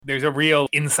there's a real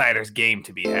insider's game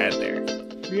to be had there.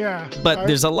 Yeah. But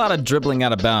there's a lot of dribbling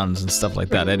out of bounds and stuff like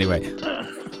that anyway.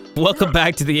 Welcome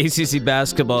back to the ACC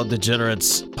Basketball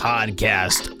Degenerates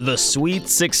podcast. The Sweet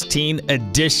 16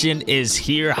 edition is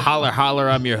here. Holler, holler.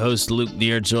 I'm your host, Luke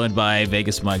Neer, joined by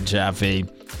Vegas Mike Jaffe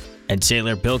and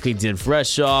Taylor Pilkington.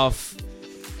 Fresh off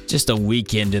just a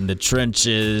weekend in the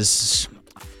trenches.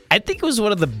 I think it was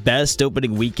one of the best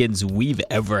opening weekends we've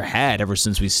ever had ever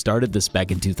since we started this back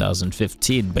in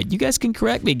 2015. But you guys can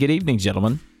correct me. Good evening,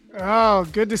 gentlemen. Oh,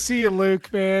 good to see you,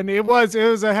 Luke, man. It was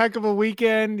a heck of a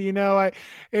weekend.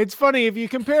 It's funny if you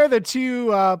compare the two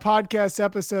podcast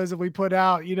episodes that we put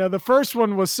out, the first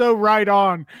one was so right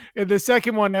on, and the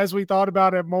second one, as we thought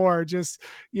about it more, just,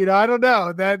 I don't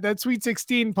know, that Sweet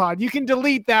 16 pod, you can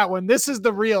delete that one. This is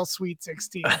the real Sweet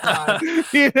 16 pod.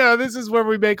 This is where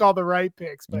we make all the right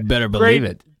picks. But better believe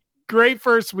it. Great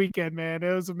first weekend, man.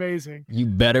 It was amazing. You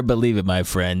better believe it, my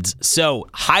friends. So,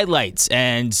 highlights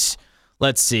and...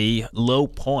 let's see, low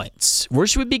points. Where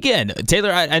should we begin?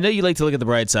 Taylor, I know you like to look at the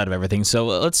bright side of everything, so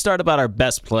let's start about our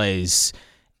best plays.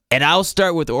 And I'll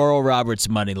start with Oral Roberts'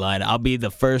 money line. I'll be the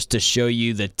first to show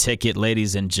you the ticket,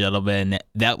 ladies and gentlemen.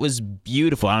 That was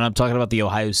beautiful. And I'm talking about the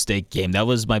Ohio State game. That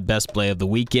was my best play of the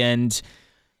weekend.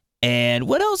 And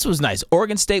what else was nice?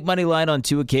 Oregon State money line on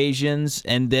 2 occasions,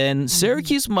 and then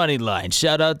Syracuse money line.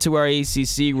 Shout out to our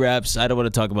ACC reps. I don't want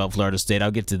to talk about Florida State. I'll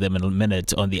get to them in a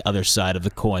minute on the other side of the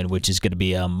coin, which is going to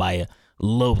be my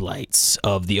lowlights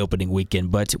of the opening weekend.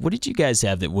 But what did you guys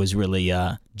have that was really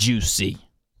juicy?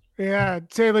 Yeah,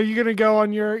 Taylor, you gonna go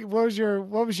on what was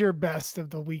your best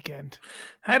of the weekend?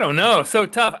 I don't know. So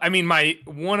tough. I mean,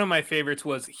 one of my favorites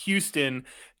was Houston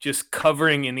just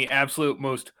covering in the absolute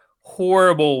most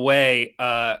horrible way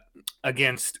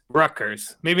against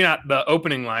Rutgers. Maybe not the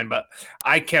opening line, but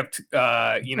I kept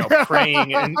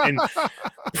praying and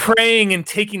praying and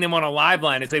taking them on a live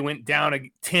line as they went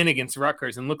down 10 against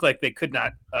Rutgers and looked like they could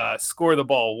not score the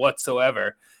ball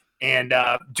whatsoever. And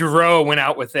Giroux went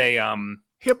out with a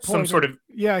hip some sort of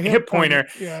hip pointer.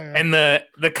 Yeah. And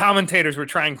the commentators were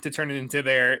trying to turn it into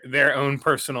their own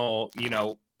personal,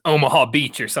 Omaha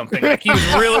Beach or something. Like, he was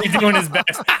really doing his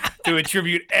best to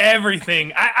attribute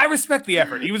everything. I respect the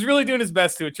effort. He was really doing his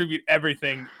best to attribute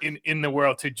everything in the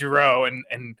world to Giroux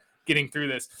and getting through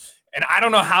this. And I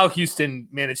don't know how Houston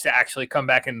managed to actually come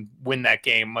back and win that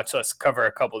game, much less cover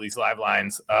a couple of these live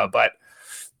lines. But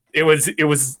it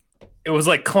was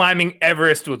like climbing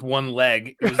Everest with one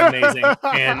leg. It was amazing.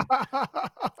 And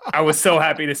I was so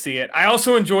happy to see it. I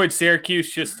also enjoyed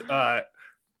Syracuse just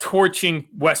torching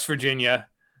West Virginia.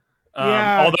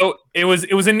 Although it was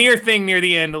a near thing near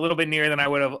the end, a little bit nearer than I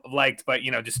would have liked, but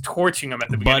just torching them at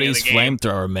the beginning Buddy's of the game.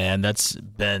 flamethrower, man, that's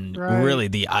been really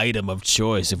the item of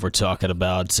choice if we're talking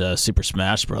about Super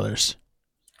Smash Brothers.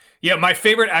 Yeah, my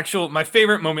favorite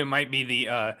moment might be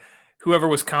the whoever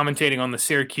was commentating on the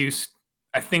Syracuse,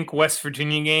 I think West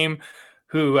Virginia game,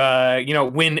 who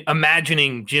when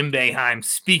imagining Jim Boeheim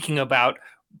speaking about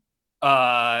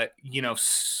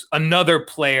another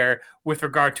player with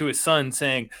regard to his son,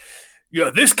 saying,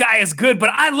 this guy is good, but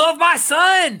I love my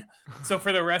son. So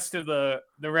for the rest of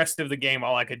the game,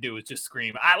 all I could do was just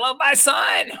scream, "I love my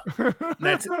son!"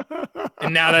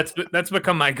 And now that's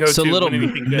become my go-to. So a little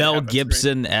Mel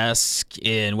Gibson-esque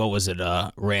in, what was it,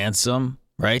 Ransom,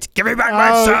 right? Give me back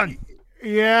my son.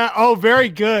 Yeah. Oh, very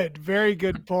good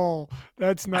pull.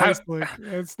 That's nice, Luke.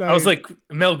 That's nice. I was like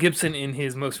Mel Gibson in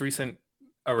his most recent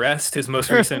arrest, his most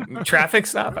recent traffic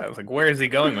stop. I was like, where is he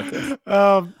going with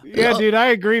this? Dude, I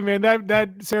agree, man.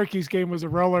 That Syracuse game was a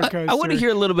roller coaster. I want to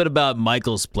hear a little bit about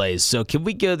Michael's plays. So can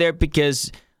we go there?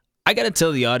 Because I got to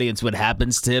tell the audience what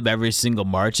happens to him every single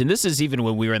March. And this is even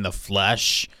when we were in the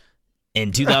flesh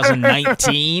in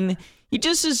 2019. He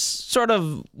just sort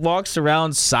of walks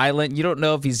around silent. You don't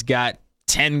know if he's got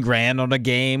 10 grand on a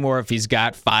game or if he's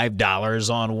got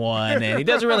 $5 on one, and he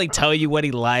doesn't really tell you what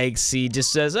he likes. He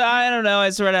just says, I don't know,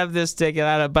 I sort of have this ticket,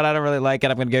 but I don't really like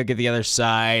it. I'm going to go get the other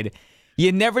side.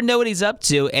 You never know what he's up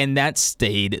to, and that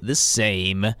stayed the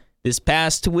same this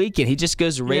past weekend. He just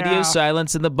goes radio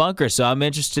silence in the bunker, so I'm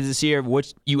interested to hear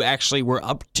what you actually were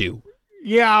up to.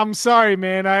 Yeah, I'm sorry,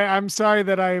 man. I'm sorry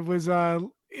that I was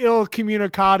ill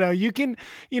communicado. You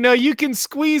can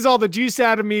squeeze all the juice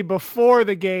out of me before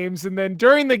the games, and then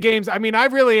during the games, I mean, I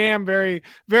really am very,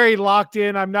 very locked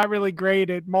in. I'm not really great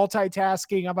at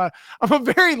multitasking. I'm a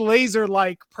very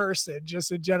laser-like person,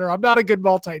 just in general. I'm not a good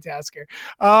multitasker.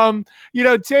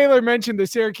 Taylor mentioned the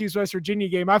Syracuse West Virginia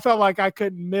game. I felt like I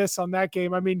couldn't miss on that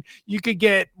game. I mean, you could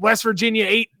get West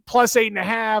Virginia plus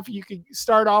 8.5. You could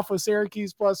start off with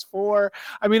Syracuse +4.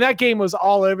 I mean, that game was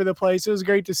all over the place. It was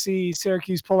great to see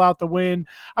Syracuse pull out the win.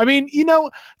 I mean,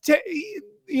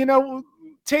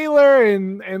 Taylor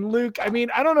and Luke, I mean,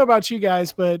 I don't know about you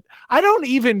guys, but I don't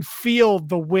even feel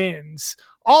the wins.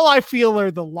 All I feel are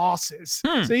the losses.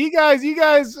 So you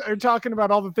guys are talking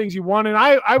about all the things you won. And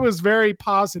I was very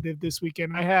positive this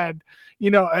weekend. I had,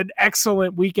 an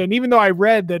excellent weekend, even though I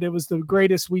read that it was the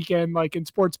greatest weekend like in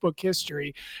sportsbook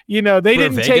history. They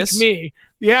didn't Vegas? take me.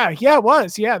 Yeah, it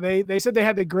was. Yeah. They said they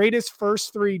had the greatest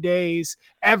first 3 days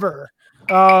ever.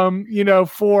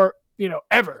 For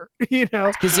ever,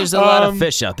 because there's a lot of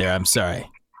fish out there. I'm sorry.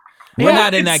 We're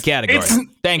not in that category,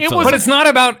 thankfully. But it's not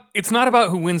about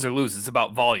who wins or loses. It's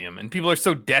about volume, and people are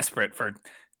so desperate for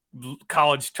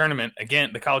college tournament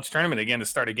again. The college tournament again to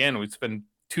start again. It's been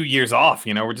 2 years off.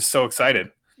 We're just so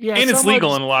excited. Yeah, and it's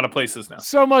legal in a lot of places now.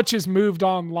 So much has moved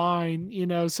online,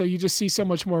 so you just see so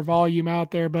much more volume out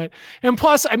there. And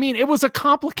plus, I mean, it was a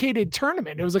complicated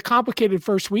tournament. It was a complicated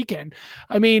first weekend.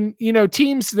 I mean,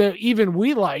 teams that even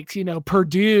we liked,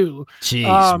 Purdue,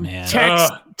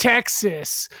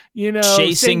 Texas,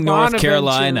 chasing North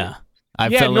Carolina. I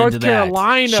fell North into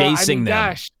Carolina, that. Chasing them.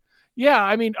 Gosh. Yeah,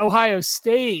 I mean, Ohio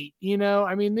State,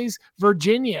 I mean, these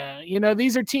Virginia,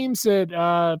 these are teams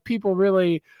that people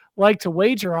really like to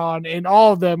wager on, and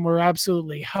all of them were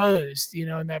absolutely hosed,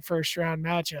 in that first round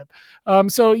matchup.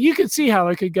 So you could see how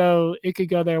it could go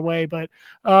their way. But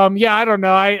I don't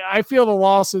know. I feel the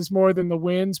losses more than the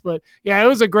wins. But yeah, it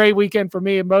was a great weekend for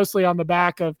me, mostly on the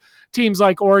back of teams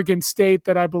like Oregon State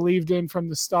that I believed in from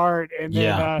the start. And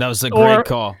then, that was a great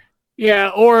call.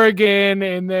 Yeah, Oregon,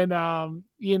 and then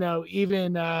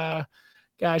even the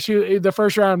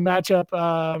first round matchup,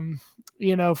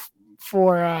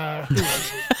 for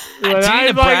I'm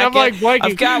like blanking.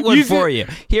 I've got one for you.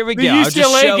 Here we go. The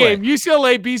UCLA game,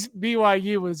 UCLA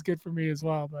BYU was good for me as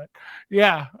well. But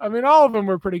yeah, I mean, all of them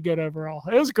were pretty good overall.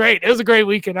 It was great. It was a great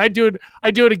weekend. I do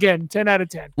it again. 10 out of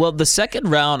 10. Well, the second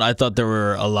round, I thought there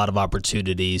were a lot of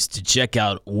opportunities to check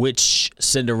out which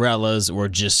Cinderellas were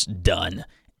just done.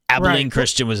 Abilene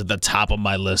Christian was at the top of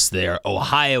my list there.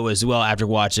 Ohio as well, after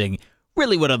watching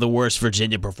really one of the worst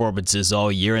Virginia performances all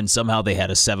year, and somehow they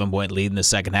had a 7-point lead in the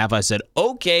second half. I said,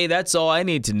 okay, that's all I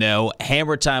need to know.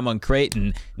 Hammer time on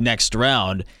Creighton next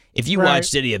round. If you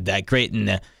watched any of that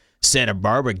Creighton-Santa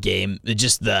Barbara game,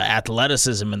 just the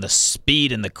athleticism and the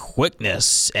speed and the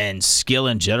quickness and skill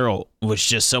in general was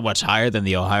just so much higher than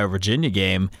the Ohio-Virginia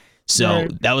game. So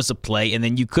that was a play. And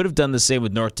then you could have done the same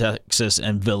with North Texas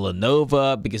and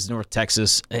Villanova, because North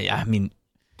Texas, I mean,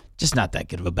 just not that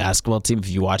good of a basketball team if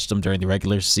you watched them during the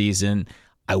regular season.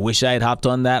 I wish I had hopped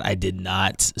on that. I did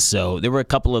not. So there were a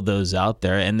couple of those out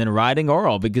there. And then Riding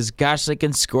Oral, because, gosh, they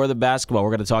can score the basketball. We're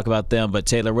going to talk about them. But,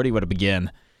 Taylor, where do you want to begin?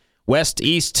 West,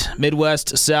 East,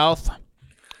 Midwest, South?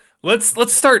 Let's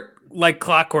start like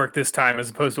clockwork this time as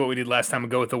opposed to what we did last time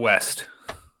and go with the West.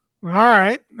 All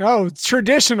right. Oh,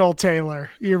 traditional, Taylor.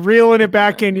 You're reeling it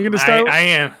back in. You're going to start. I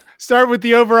am. Start with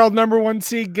the overall number 1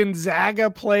 seed Gonzaga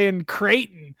playing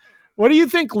Creighton. What do you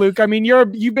think, Luke? I mean,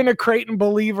 you've been a Creighton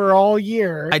believer all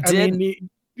year. I did. Do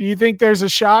you think there's a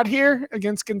shot here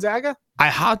against Gonzaga? I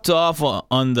hopped off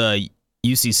on the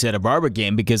UC Santa Barbara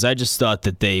game because I just thought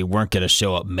that they weren't going to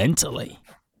show up mentally,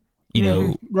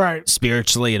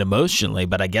 spiritually and emotionally,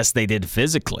 but I guess they did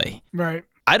physically. Right.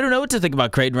 I don't know what to think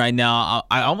about Creighton right now.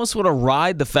 I almost want to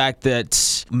ride the fact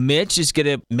that Mitch is going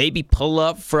to maybe pull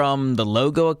up from the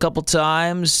logo a couple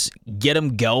times, get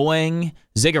him going.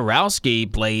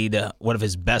 Zagorowski played one of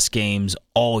his best games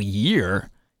all year.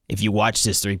 If you watched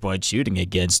his three-point shooting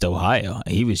against Ohio,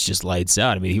 he was just lights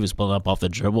out. I mean, he was pulling up off the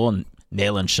dribble and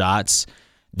nailing shots.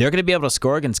 They're going to be able to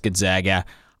score against Gonzaga.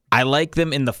 I like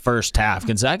them in the first half.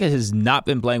 Gonzaga has not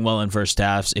been playing well in first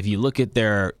halves. If you look at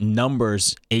their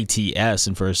numbers, ATS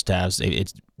in first halves,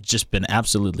 it's just been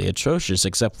absolutely atrocious,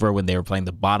 except for when they were playing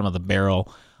the bottom of the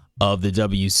barrel of the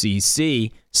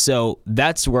WCC. So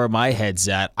that's where my head's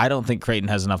at. I don't think Creighton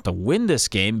has enough to win this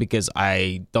game because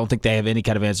I don't think they have any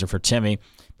kind of answer for Timmy.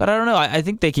 But I don't know. I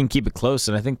think they can keep it close,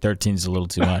 and I think 13 is a little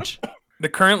too much. The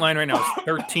current line right now is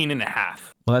 13.5.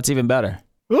 Well, that's even better.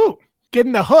 Ooh.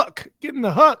 Getting the hook. You're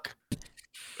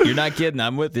not kidding.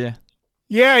 I'm with you.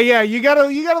 Yeah. You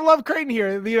gotta love Creighton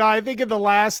here. I think in the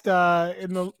last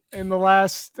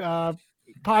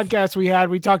podcast we had,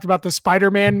 we talked about the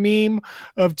Spider-Man meme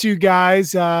of two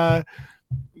guys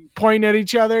pointing at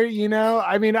each other.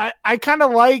 I mean, I kind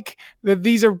of like that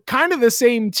these are kind of the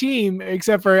same team,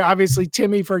 except for obviously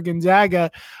Timmy for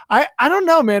Gonzaga. I don't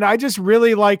know, man. I just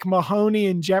really like Mahoney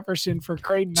and Jefferson for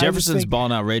Creighton. Jefferson's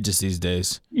balling outrageous these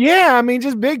days. Yeah, I mean,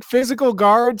 just big physical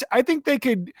guards. I think they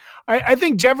could. I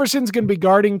think Jefferson's going to be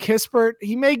guarding Kispert.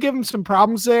 He may give him some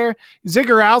problems there.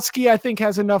 Zagorowski, I think,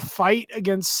 has enough fight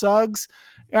against Suggs.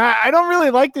 I don't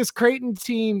really like this Creighton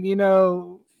team,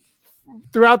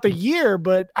 throughout the year,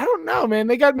 but I don't know, man.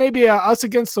 They got maybe a us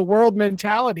against the world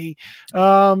mentality.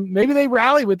 Maybe they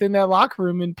rally within that locker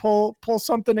room and pull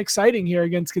something exciting here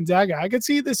against Gonzaga. I could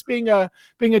see this being a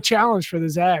challenge for the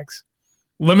Zags.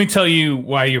 Let me tell you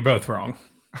why you're both wrong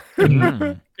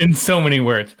in so many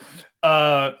words.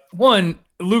 One,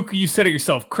 Luke, you said it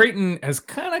yourself. Creighton has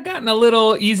kind of gotten a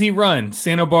little easy run.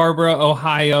 Santa Barbara,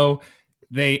 Ohio,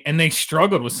 they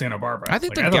struggled with Santa Barbara. I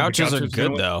think the Gauchos are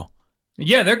good though.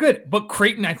 Yeah, they're good. But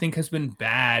Creighton, I think, has been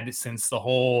bad since the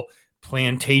whole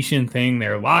plantation thing.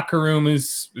 Their locker room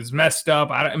is messed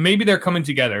up. Maybe they're coming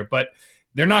together, but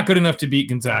they're not good enough to beat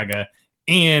Gonzaga.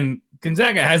 And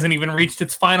Gonzaga hasn't even reached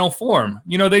its final form.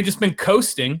 They've just been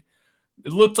coasting.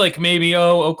 It looked like maybe,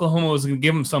 Oklahoma was going to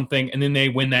give them something, and then they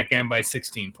win that game by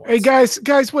 16 points. Hey, guys,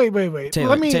 wait.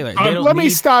 Taylor, let me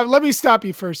stop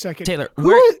you for a second. Taylor,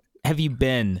 where have you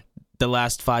been the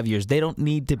last 5 years? They don't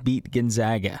need to beat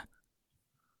Gonzaga.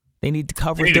 They need to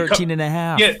cover 13 and a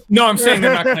half. Yeah, no, I'm saying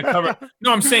they're not going to cover.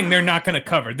 No, I'm saying they're not going to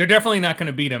cover. They're definitely not going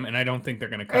to beat them, and I don't think they're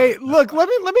going to cover. Hey, look, let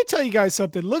me tell you guys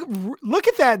something. Look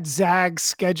at that Zags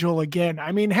schedule again.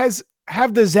 I mean,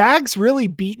 have the Zags really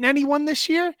beaten anyone this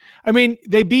year? I mean,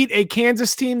 they beat a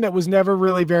Kansas team that was never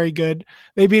really very good.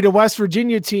 They beat a West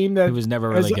Virginia team that was never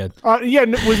really good.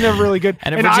 Was never really good.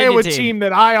 And an Iowa team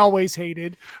that I always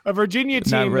hated. A Virginia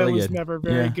team really that was good. never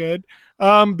very good.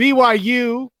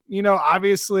 BYU.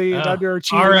 Obviously an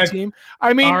underachieving team.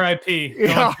 I mean, R.I.P.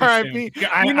 R.I.P.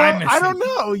 I don't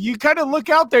know. You kind of look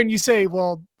out there and you say,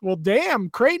 well, damn,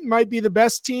 Creighton might be the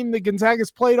best team that Gonzaga's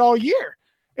played all year.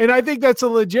 And I think that's a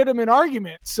legitimate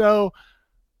argument. So,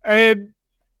 and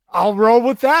I'll roll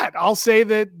with that. I'll say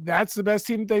that that's the best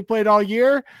team that they played all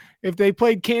year. If they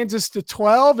played Kansas to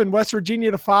 12 and West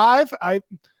Virginia to 5, I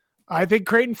think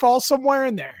Creighton falls somewhere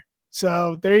in there.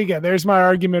 So there you go. There's my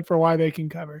argument for why they can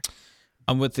cover.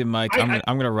 I'm with you, Mike. I'm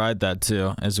going to ride that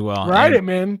too as well. Ride it,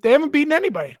 man. They haven't beaten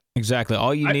anybody. Exactly.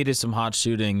 All you need is some hot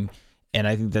shooting, and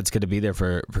I think that's going to be there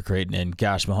for Creighton. And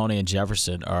gosh, Mahoney and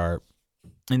Jefferson are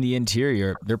in the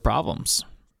interior. They're problems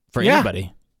for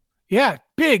anybody. Yeah,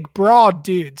 big, broad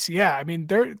dudes. Yeah, I mean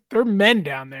they're men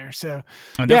down there. So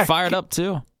and they're fired up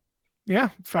too. Yeah,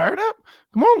 fired up.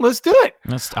 Come on, let's do it.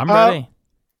 I'm ready.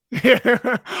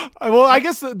 Well, I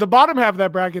guess the bottom half of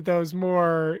that bracket though is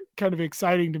more kind of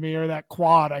exciting to me, or that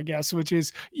quad, I guess, which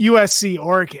is USC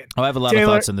Oregon. I have a lot of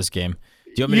thoughts on this game.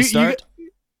 Do you want me to start?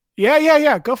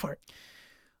 Yeah. Go for it.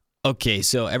 Okay,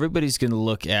 so everybody's going to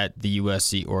look at the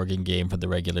USC Oregon game for the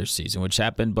regular season, which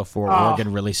happened before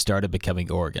Oregon really started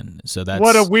becoming Oregon. So that's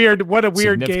what a weird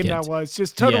game that was.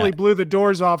 Just totally blew the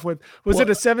doors off with. Was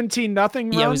it a 17-0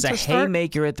 run? Yeah, it was a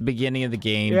haymaker at the beginning of the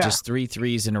game, just 3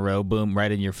 threes in a row, boom,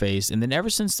 right in your face. And then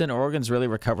ever since then, Oregon's really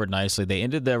recovered nicely. They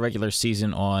ended the regular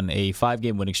season on a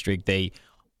 5-game winning streak. They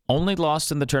only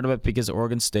lost in the tournament because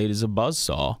Oregon State is a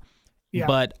buzzsaw. Yeah.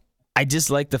 But I just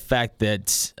like the fact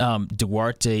that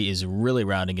Duarte is really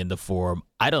rounding into form.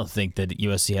 I don't think that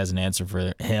USC has an answer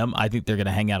for him. I think they're going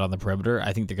to hang out on the perimeter.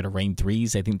 I think they're going to rain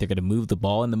threes. I think they're going to move the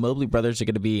ball. And the Mobley brothers are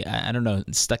going to be, I don't know,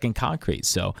 stuck in concrete.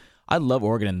 So I love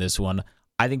Oregon in this one.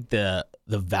 I think the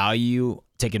value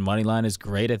taking money line is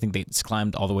great. I think it's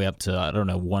climbed all the way up to,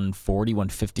 140,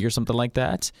 150 or something like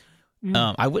that.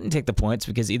 I wouldn't take the points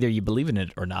because either you believe in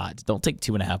it or not. Don't take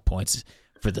 2.5 points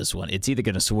for this one. It's either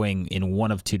going to swing in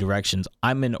one of two directions.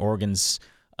 I'm in Oregon's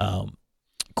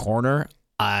corner.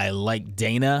 I like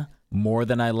Dana more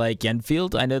than I like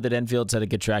Enfield. I know that Enfield's had a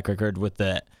good track record with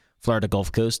the Florida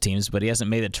Gulf Coast teams, but he hasn't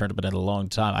made a tournament in a long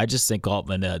time. I just think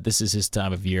Altman, this is his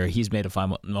time of year. He's made a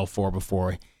Final Four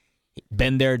before.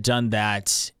 Been there, done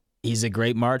that. He's a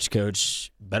great March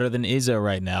coach, better than Izzo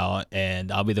right now,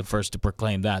 and I'll be the first to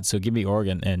proclaim that. So give me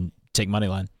Oregon and take money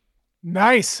line.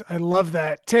 Nice. I love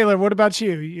that. Taylor, what about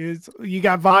you? You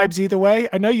got vibes either way?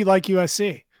 I know you like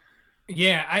USC.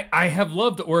 Yeah, I have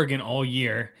loved Oregon all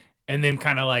year and then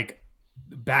kind of like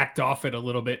backed off it a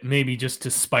little bit, maybe just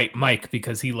to spite Mike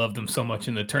because he loved them so much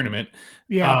in the tournament.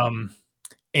 Yeah.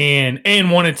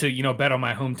 And wanted to, bet on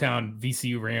my hometown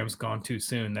VCU Rams gone too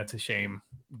soon. That's a shame,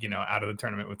 out of the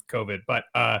tournament with COVID. But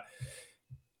I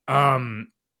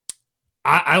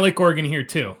like Oregon here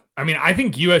too. I mean, I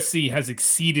think USC has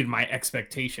exceeded my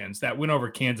expectations. That win over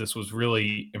Kansas was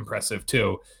really impressive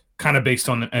too, kind of based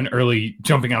on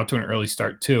jumping out to an early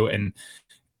start too. And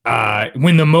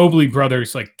when the Mobley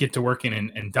brothers get to work in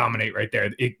and dominate right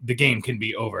there, the game can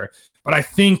be over. But I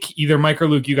think either Mike or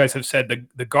Luke, you guys have said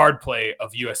the guard play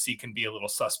of USC can be a little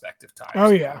suspect at times. Oh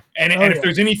yeah. And if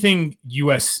there's anything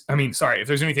if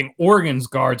there's anything Oregon's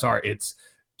guards are, it's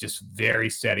just very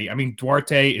steady. I mean,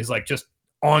 Duarte is just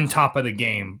on top of the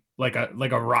game, like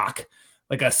a rock,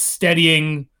 like a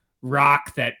steadying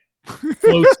rock that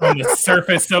floats on the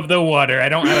surface of the water. I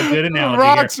don't have a good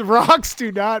analogy here. Rocks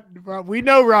do not. We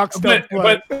know rocks don't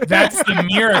float. But that's the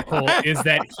miracle, is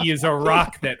that he is a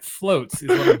rock that floats, is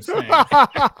what I'm saying.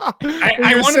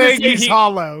 I wanted to say he's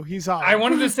hollow. He's hollow. I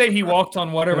wanted to say he walked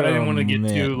on water, but I didn't want to get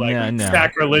too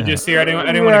sacrilegious here. I didn't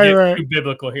want to get too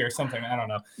biblical here. Something, I don't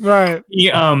know. Right.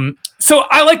 So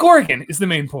I like Oregon is the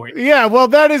main point. Yeah, well,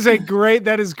 that is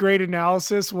great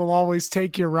analysis. We'll always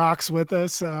take your rocks with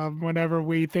us whenever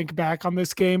we think back on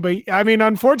this game. But I mean,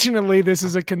 unfortunately, this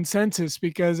is a consensus,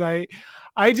 because I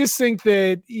just think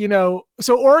that,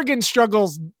 so Oregon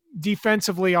struggles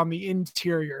defensively on the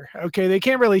interior. Okay, they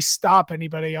can't really stop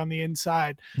anybody on the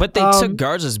inside. But they took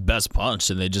Garza's best punch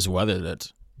and they just weathered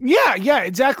it. Yeah,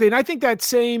 exactly. And I think that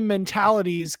same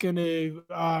mentality is going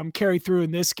to carry through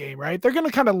in this game, right? They're going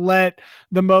to kind of let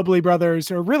the Mobley brothers,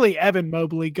 or really Evan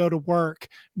Mobley, go to work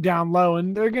down low,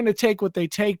 and they're going to take what they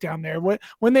take down there.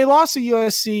 When they lost to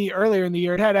USC earlier in the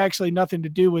year, it had actually nothing to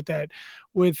do with that,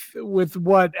 with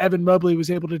what Evan Mobley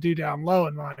was able to do down low,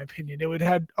 in my opinion. It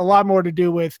had a lot more to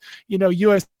do with,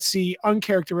 USC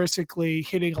uncharacteristically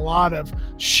hitting a lot of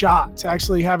shots,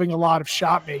 actually having a lot of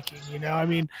shot making. I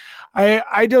mean,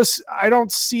 I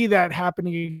don't see that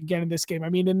happening again in this game. I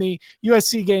mean, in the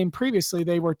USC game previously,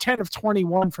 they were 10 of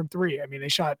 21 from three. I mean, they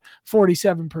shot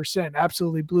 47%,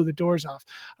 absolutely blew the doors off.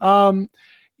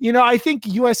 I think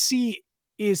USC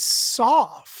is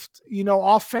soft,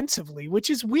 offensively, which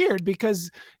is weird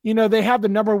because, they have the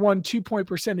number one 2-point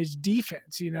percentage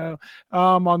defense,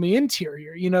 on the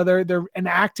interior. They're an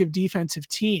active defensive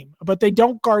team, but they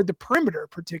don't guard the perimeter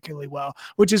particularly well,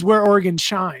 which is where Oregon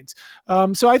shines.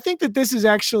 So I think that this is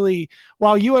actually,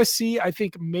 while USC, I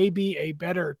think, may be a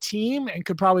better team and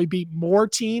could probably beat more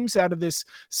teams out of this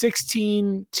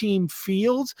 16-team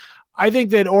field, I think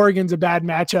that Oregon's a bad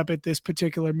matchup at this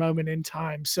particular moment in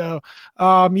time. So,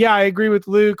 I agree with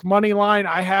Luke. Money line,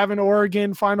 I have an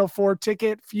Oregon Final Four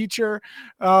ticket future.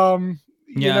 I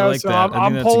like so that.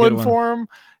 I'm pulling for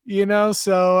them.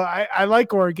 So I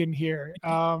like Oregon here.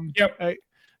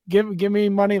 Give me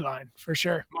money line for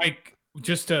sure. Mike,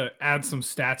 just to add some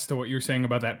stats to what you're saying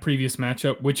about that previous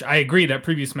matchup, which I agree, that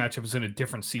previous matchup was in a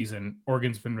different season.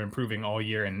 Oregon's been improving all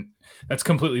year, and that's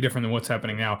completely different than what's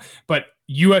happening now. But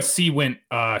USC went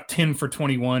 10 for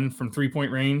 21 from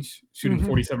 3-point range, shooting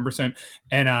 47%.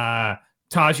 And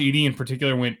Taj Edey in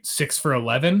particular went 6 for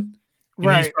 11.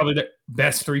 Right. He's probably the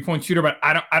best 3-point shooter, but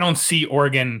I don't see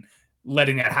Oregon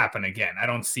letting that happen again. I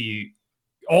don't see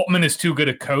 – Altman is too good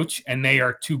a coach, and they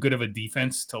are too good of a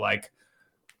defense to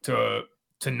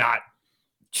not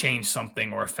change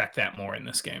something or affect that more in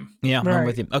this game. Yeah, I'm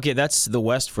with you. Okay, that's the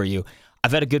West for you.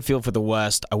 I've had a good feel for the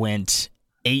West. I went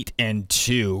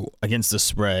 8-2 against the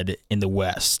spread in the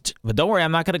West. But don't worry,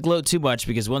 I'm not going to gloat too much,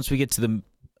 because once we get to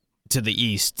the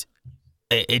East,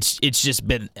 it's just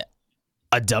been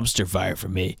a dumpster fire for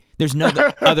me. There's no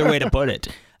other way to put it.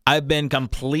 I've been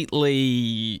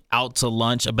completely out to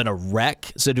lunch. I've been a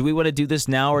wreck. So do we want to do this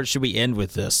now, or should we end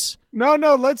with this? No,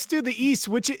 let's do the East,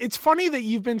 which it's funny that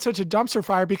you've been such a dumpster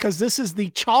fire, because this is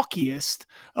the chalkiest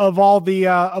of all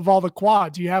the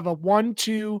quads. You have a 1,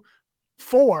 2,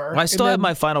 4. Well, I still have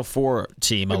my Final Four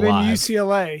team alive. And then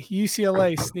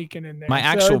UCLA sneaking in there. My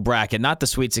actual bracket, not the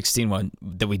Sweet 16 one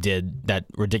that we did, that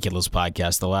ridiculous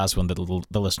podcast, the last one that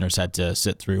the listeners had to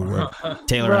sit through, where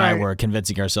Taylor and I were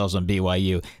convincing ourselves on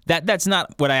BYU. That's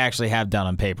not what I actually have down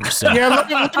on paper. So. Yeah,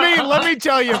 let me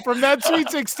tell you, from that Sweet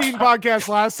 16 podcast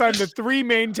last time, the 3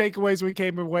 main takeaways we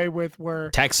came away with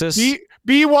were Texas,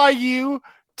 BYU,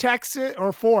 Texas,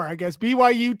 or 4, I guess.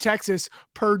 BYU, Texas,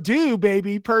 Purdue,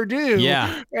 baby, Purdue.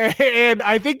 Yeah. And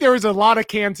I think there was a lot of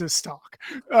Kansas talk.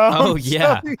 I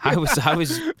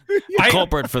was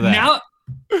culprit for that.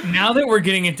 Now that we're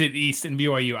getting into the East and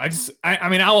BYU, I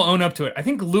mean, I will own up to it. I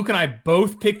think Luke and I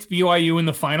both picked BYU in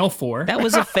the Final Four. That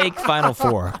was a fake Final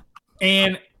Four.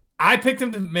 And I picked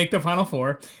him to make the Final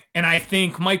Four. And I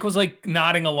think Mike was like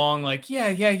nodding along, like,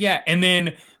 yeah. And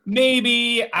then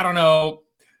maybe, I don't know,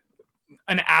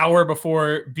 an hour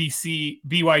before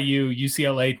BYU,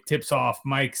 UCLA tips off,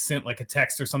 Mike sent like a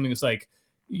text or something. It's like,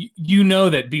 you know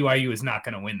that BYU is not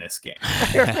going to win this game.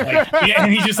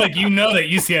 And he's just like, that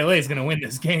UCLA is going to win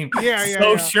this game.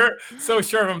 Sure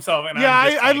of himself. And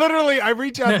I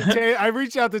reached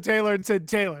out to Taylor and said,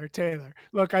 Taylor,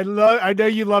 look, I know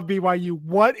you love BYU.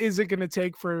 What is it going to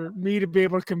take for me to be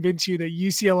able to convince you that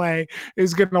UCLA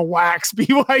is going to wax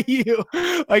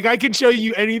BYU? Like, I can show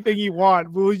you anything you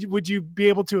want. Would you be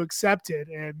able to accept it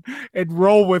and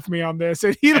roll with me on this?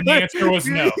 And the answer was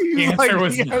no. The answer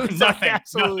was nothing.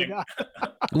 absolutely not.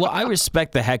 Well, I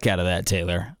respect the heck out of that,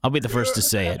 Taylor. I'll be the first to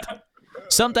say it.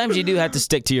 Sometimes you do have to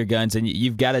stick to your guns, and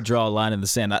you've got to draw a line in the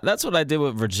sand. That's what I did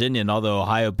with Virginia and all the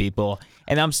Ohio people,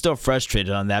 and I'm still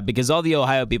frustrated on that because all the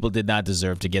Ohio people did not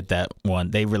deserve to get that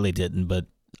one. They really didn't, but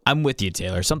I'm with you,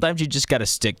 Taylor. Sometimes you just got to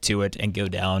stick to it and go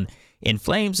down in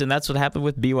flames, and that's what happened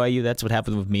with BYU. That's what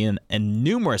happened with me in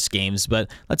numerous games, but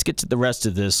let's get to the rest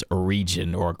of this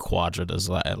region, or quadrant, as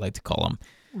I like to call them.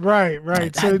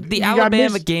 Right. So the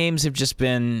Alabama games have just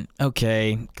been,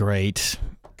 okay, great,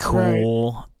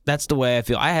 cool. Right. That's the way I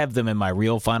feel. I have them in my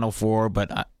real Final Four,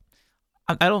 but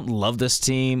I don't love this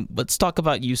team. Let's talk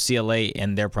about UCLA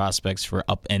and their prospects for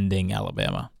upending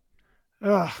Alabama.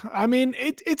 I mean,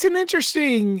 it's an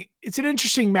interesting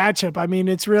matchup. I mean,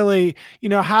 it's really,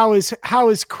 how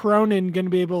is Cronin going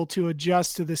to be able to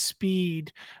adjust to the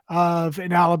speed of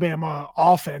an Alabama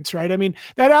offense, right? I mean,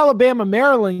 that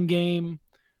Alabama-Maryland game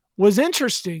was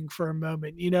interesting for a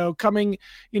moment, coming,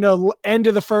 end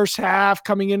of the first half,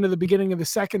 coming into the beginning of the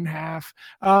second half.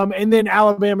 And then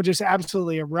Alabama just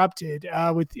absolutely erupted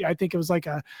with, I think it was like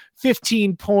a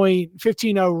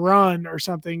 15-0 run or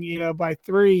something, by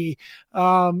 3.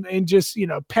 And just,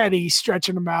 Petty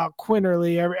stretching them out,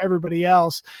 Quinterly, everybody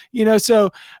else,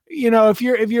 so, if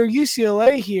you're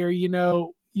UCLA here,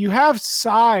 you have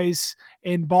size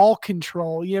and ball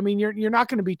control. I mean, you're not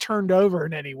going to be turned over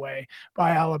in any way by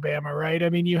Alabama, right?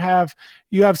 I mean, you have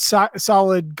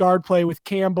solid guard play with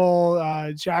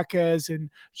Campbell, Jacques, and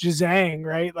Jazang,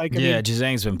 right?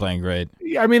 Jazang's been playing great.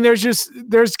 I mean, there's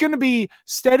going to be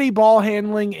steady ball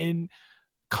handling and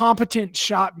competent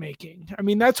shot making. I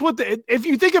mean, that's what if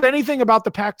you think of anything about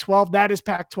the Pac-12, that is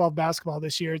Pac-12 basketball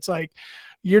this year. It's like,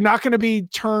 you're not going to be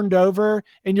turned over,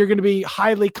 and you're going to be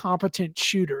highly competent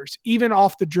shooters, even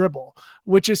off the dribble,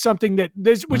 which is something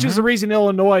which is the reason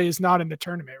Illinois is not in the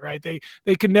tournament, right? They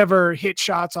could never hit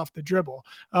shots off the dribble.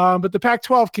 But the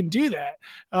Pac-12 can do that.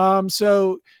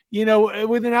 So,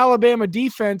 with an Alabama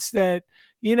defense that,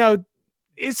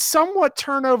 is somewhat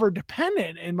turnover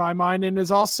dependent in my mind, and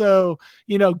is also,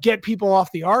 get people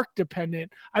off the arc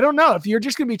dependent. I don't know if you're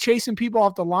just going to be chasing people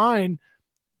off the line.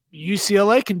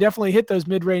 UCLA can definitely hit those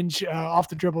mid-range off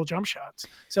the dribble jump shots.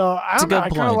 So I don't know. I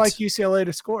kind of like UCLA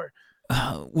to score.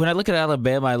 When I look at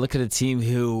Alabama, I look at a team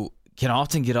who can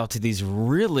often get off to these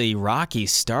really rocky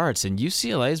starts, and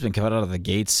UCLA has been coming out of the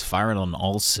gates firing on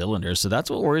all cylinders. So that's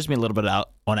what worries me a little bit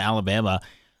on Alabama.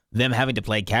 Them having to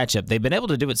play catch-up. They've been able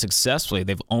to do it successfully.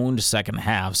 They've owned second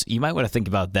halves. You might want to think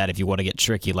about that if you want to get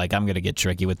tricky, like I'm going to get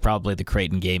tricky with probably the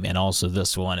Creighton game and also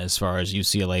this one as far as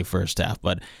UCLA first half.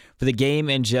 But for the game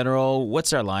in general,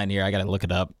 what's our line here? I got to look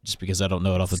it up just because I don't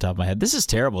know it off the top of my head. This is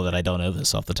terrible that I don't know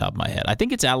this off the top of my head. I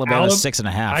think it's Alabama 6.5,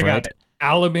 right? Got it.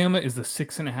 Alabama is the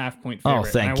 6.5 point favorite. Oh,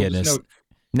 thank goodness.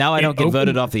 Now I don't get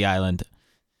voted off the island.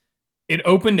 It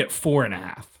opened at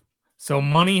 4.5. So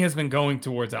money has been going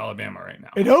towards Alabama right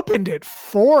now. It opened at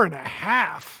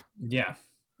 4.5. Yeah.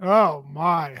 Oh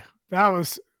my. That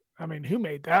was, who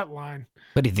made that line?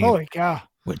 What do you think? Holy cow.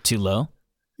 What, too low?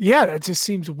 Yeah, that just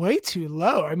seems way too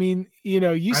low.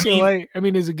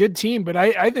 UCLA, is a good team, but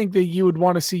I think that you would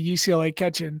want to see UCLA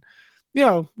catching,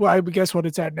 I guess what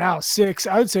it's at now, 6.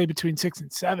 I would say between 6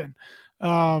 and 7,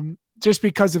 just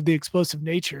because of the explosive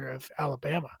nature of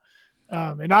Alabama.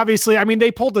 And obviously,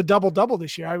 they pulled a double-double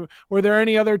this year. Were there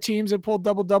any other teams that pulled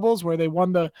double-doubles where they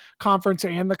won the conference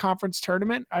and the conference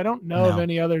tournament? I don't know of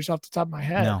any others off the top of my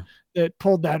head that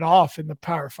pulled that off in the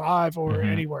Power 5 or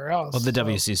anywhere else. Well, the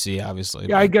WCC, obviously.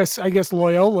 Yeah, but. I guess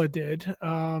Loyola did.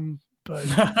 But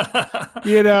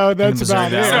that's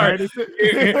about it.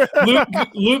 Right?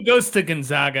 Luke goes to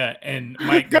Gonzaga and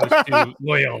Mike goes to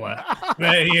Loyola.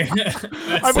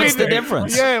 What's the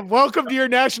difference? Yeah, welcome to your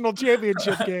national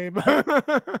championship game.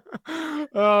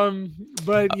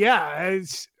 But yeah,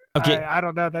 okay. I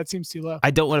don't know. That seems too low.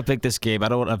 I don't want to pick this game. I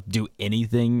don't want to do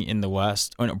anything in the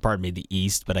West, or no, pardon me, the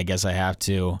East, but I guess I have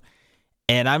to.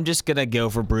 And I'm just gonna go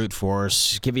for brute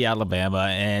force. Give me Alabama.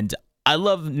 And I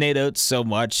love Nate Oates so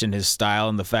much and his style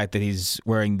and the fact that he's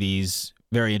wearing these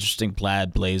very interesting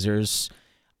plaid blazers.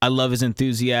 I love his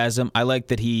enthusiasm. I like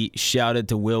that he shouted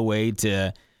to Will Wade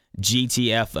to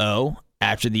GTFO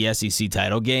after the SEC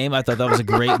title game. I thought that was a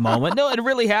great moment. No, it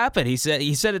really happened. He said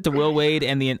it to Will Wade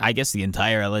and the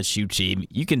entire LSU team.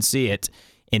 You can see it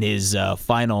in his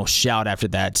final shout after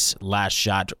that last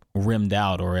shot rimmed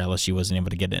out, or LSU wasn't able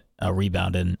to get a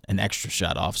rebound and an extra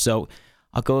shot off. So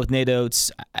I'll go with Nate Oates.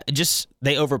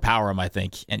 They overpower him, I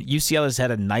think. And UCLA has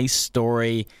had a nice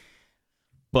story,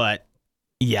 but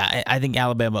yeah, I think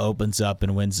Alabama opens up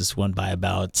and wins this one by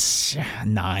about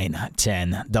 9,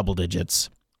 10, double digits.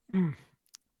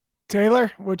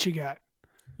 Taylor, what you got?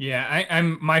 Yeah,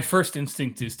 I'm. My first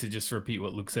instinct is to just repeat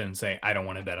what Luke said and say I don't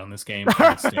want to bet on this game.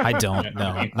 I don't.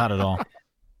 No, not at all.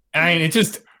 I mean, it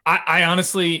just. I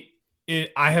honestly,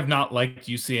 I have not liked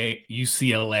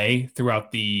UCLA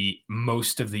throughout the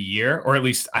most of the year, or at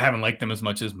least I haven't liked them as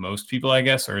much as most people, I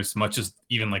guess, or as much as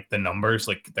even like the numbers,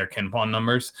 like their KenPom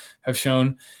numbers have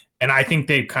shown. And I think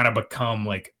they've kind of become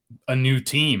like a new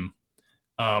team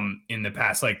in the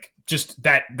past. Like just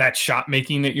that shot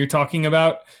making that you're talking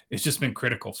about, it's just been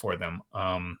critical for them.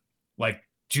 Like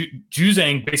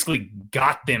Juzang basically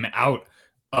got them out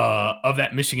of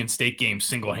that Michigan State game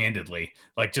single-handedly,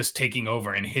 like just taking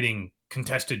over and hitting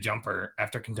contested jumper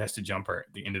after contested jumper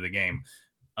at the end of the game.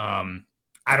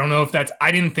 I don't know if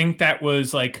I didn't think that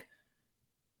was like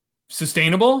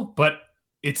sustainable, but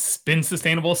it's been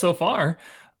sustainable so far.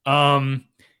 I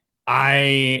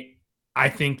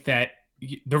think that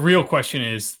the real question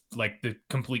is like the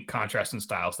complete contrast in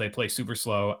styles. They play super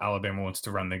slow. Alabama wants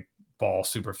to run the ball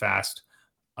super fast.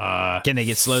 Can they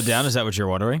get slowed down? Is that what you're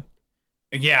wondering?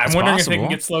 Yeah, I'm wondering if they can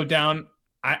get slowed down.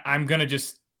 I'm going to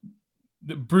just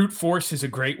the brute force is a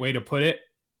great way to put it.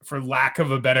 For lack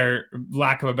of a better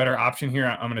option here,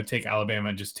 I'm going to take Alabama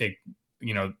and just take,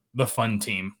 the fun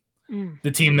team.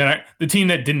 The team that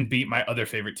didn't beat my other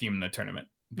favorite team in the tournament,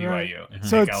 BYU. Right.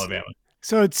 So it's Alabama.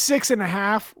 So it's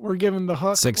 6.5. We're giving the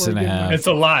hook. 6.5. It's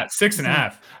a lot.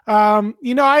 6.5.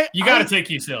 You got to take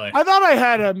UCLA. I thought I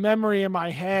had a memory in my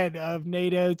head of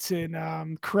Nate Oates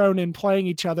and Cronin playing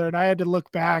each other, and I had to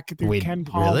look back through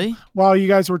KenPom while you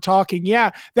guys were talking.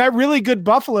 Yeah, that really good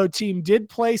Buffalo team did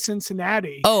play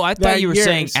Cincinnati. Oh, I thought you were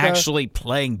saying actually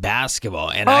playing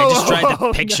basketball, and I just tried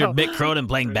to picture Mick Cronin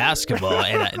playing basketball,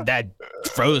 and that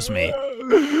froze me.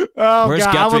 Oh, where's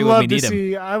God, Guthrie when we need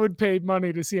him? I would pay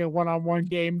money to see a one-on-one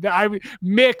game.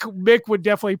 Mick would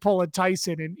definitely pull a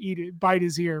Tyson and bite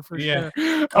his ear for sure.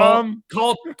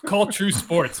 Call True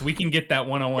Sports. We can get that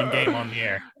one-on-one game on the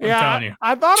air. I'm telling you.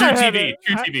 I thought True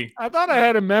TV. I thought I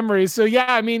had a memory. So yeah,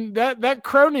 I mean that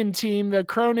Cronin team,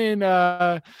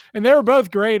 and they were both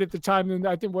great at the time. And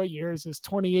I think what year is this?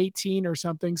 2018 or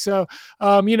something. So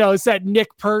it's that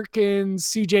Nick Perkins,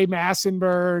 CJ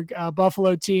Massenberg,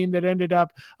 Buffalo team that ended up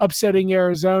upsetting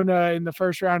Arizona in the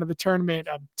first round of the tournament.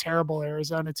 A terrible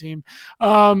Arizona team.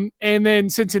 And then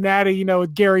Cincinnati,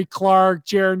 with Gary Clark,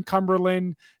 Jaron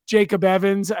Cumberland, Jacob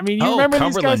Evans. I mean, you remember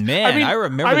Cumberland, these guys? Man, I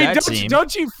remember that team.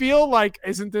 Don't you feel like,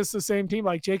 isn't this the same team?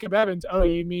 Like Jacob Evans. Oh,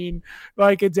 you mean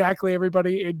like exactly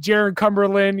everybody. Jaron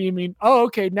Cumberland. You mean, oh,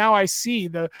 okay. Now I see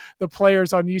the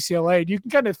players on UCLA. You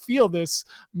can kind of feel this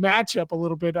matchup a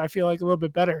little bit. I feel like a little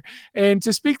bit better. And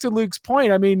to speak to Luke's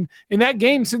point, I mean, in that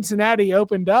game, Cincinnati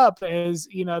opened up as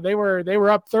they were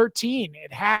up 13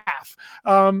 at half.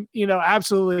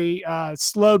 Absolutely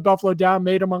slowed Buffalo down,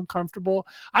 made them uncomfortable.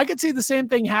 I could see the same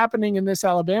thing happening in this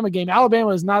Alabama game. Alabama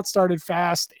has not started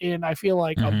fast in, I feel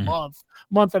like, a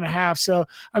month and a half. So,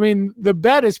 I mean, the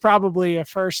bet is probably a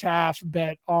first half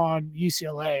bet on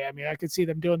UCLA. I mean, I could see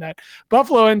them doing that.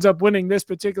 Buffalo ends up winning this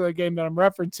particular game that I'm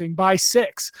referencing by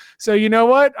 6. So, you know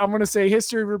what? I'm going to say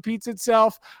history repeats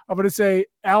itself. I'm going to say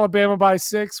Alabama by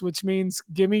 6, which means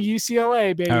give me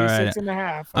UCLA, baby, right.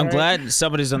 6.5. I'm glad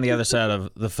somebody's on the other side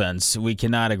of the fence. We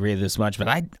cannot agree this much, but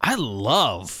I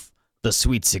love the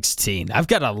Sweet 16. I've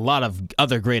got a lot of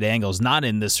other great angles, not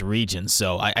in this region,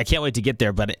 so I can't wait to get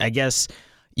there, but I guess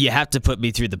you have to put me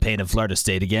through the pain of Florida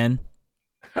State again.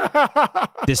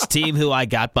 This team who I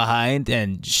got behind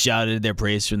and shouted their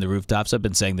praise from the rooftops. I've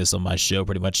been saying this on my show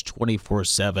pretty much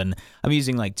 24/7. I'm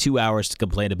using like 2 hours to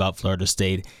complain about Florida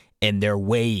State and their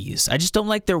ways. I just don't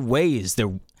like their ways.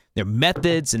 Their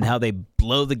methods and how they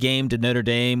blow the game to Notre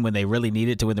Dame when they really need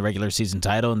it to win the regular season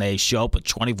title, and they show up with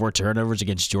 24 turnovers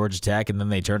against Georgia Tech, and then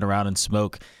they turn around and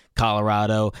smoke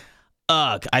Colorado.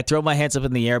 I throw my hands up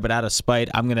in the air, but out of spite,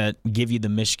 I'm going to give you the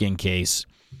Michigan case.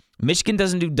 Michigan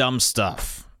doesn't do dumb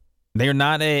stuff. They're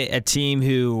not a team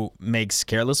who makes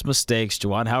careless mistakes.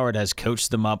 Juwan Howard has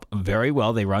coached them up very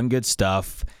well. They run good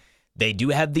stuff. They do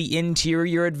have the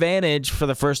interior advantage. For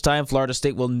the first time, Florida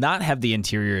State will not have the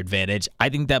interior advantage. I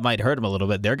think that might hurt them a little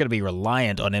bit. They're going to be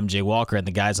reliant on MJ Walker and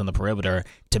the guys on the perimeter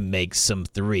to make some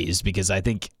threes, because I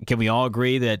think, can we all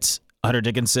agree that Hunter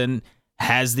Dickinson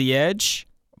has the edge?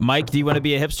 Mike, do you want to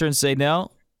be a hipster and say no?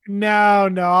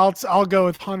 No, I'll go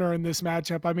with Hunter in this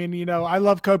matchup. I mean, I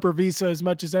love Koprivica as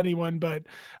much as anyone, but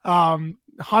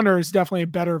Hunter is definitely a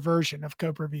better version of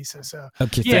Koprivica. So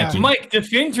okay, thank you. Mike,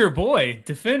 defend your boy.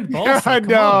 Defend Balsa.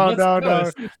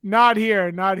 No, not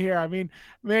here. I mean,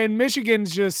 man,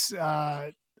 Michigan's just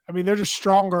they're just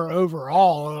stronger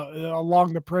overall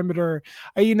along the perimeter.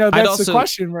 That's the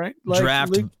question, right? Like,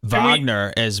 draft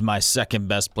Wagner as my second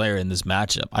best player in this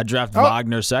matchup. I draft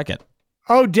Wagner second.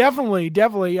 Oh,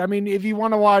 definitely. I mean, if you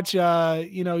want to watch,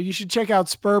 you should check out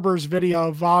Sperber's video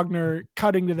of Wagner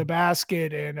cutting to the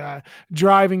basket and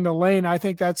driving the lane. I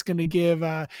think that's going to give.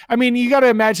 You got to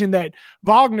imagine that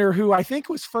Wagner, who I think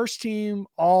was first team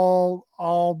all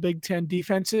Big Ten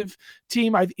defensive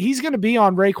team, he's going to be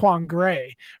on Raquan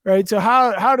Gray, right? So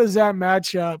how does that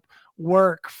match up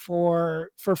work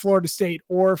for Florida State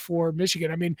or for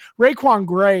Michigan? I mean, Raquan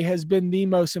Gray has been the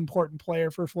most important player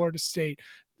for Florida State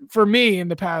for me in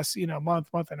the past,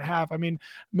 month and a half. I mean,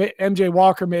 MJ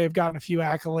Walker may have gotten a few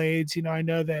accolades. I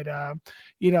know that,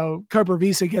 Cooper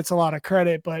Visa gets a lot of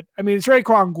credit, but I mean, it's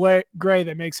Raquan Gray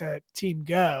that makes that team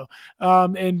go.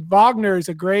 And Wagner is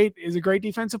a great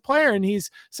defensive player, and he's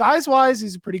size-wise,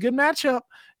 he's a pretty good matchup,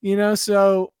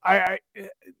 so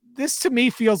this to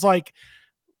me feels like,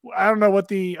 I don't know what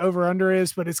the over-under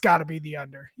is, but it's got to be the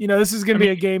under. This is going to be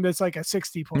a game that's like a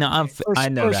 60-point. No, I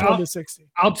know that. One to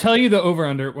 60. I'll tell you the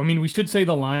over-under. I mean, we should say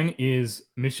the line is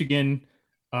Michigan,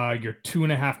 your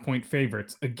 2.5-point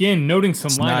favorites. Again, noting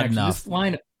some line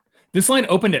action. This line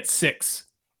opened at 6.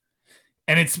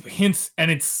 And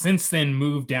it's since then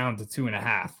moved down to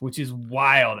 2.5, which is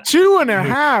wild.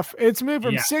 2.5. It's moved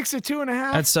from 6 to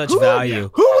 2.5. That's such value.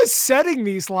 Who was setting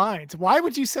these lines? Why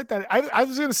would you set that? I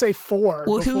was going to say 4.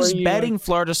 Well, who's betting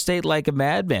Florida State like a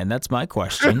madman? That's my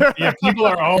question. Yeah, people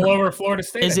are all over Florida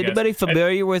State. Is anybody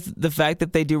familiar with the fact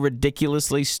that they do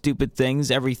ridiculously stupid things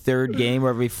every third game or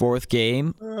every fourth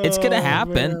game? It's going to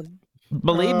happen. Man.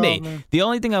 Believe me. Man. The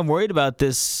only thing I'm worried about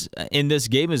in this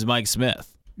game is Mike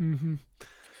Smith. Mm-hmm.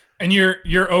 And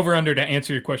your over-under, to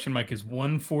answer your question, Mike, is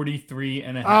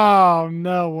 143.5. Oh,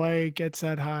 no way it gets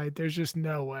that high. There's just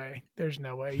no way. There's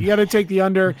no way. You got to take the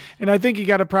under, and I think you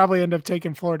got to probably end up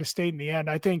taking Florida State in the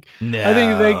end. I think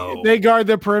they guard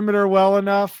the perimeter well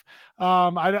enough.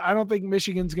 I don't think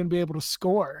Michigan's going to be able to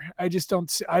score. I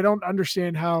don't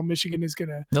understand how Michigan is going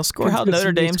to. They'll score how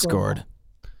Notre Dame scored.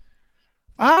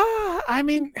 I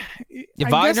mean,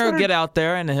 Wagner will get out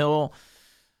there and he'll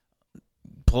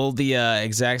pull the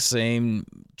exact same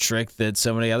trick that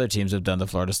so many other teams have done to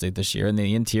Florida State this year in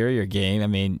the interior game. I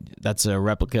mean, that's a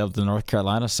replica of the North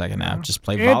Carolina second half. Just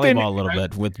play volleyball a little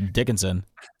bit with Dickinson.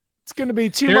 It's going to be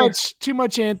too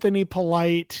much Anthony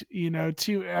Polite,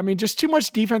 just too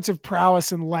much defensive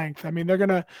prowess and length. I mean, they're going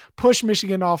to push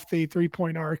Michigan off the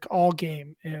 3-point arc all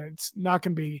game, and it's not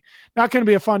going to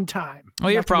be a fun time. Oh,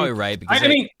 you're probably right, because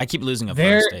I keep losing at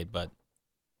Florida State, but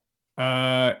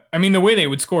the way they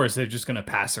would score is they're just going to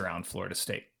pass around Florida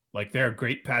State. Like, they're a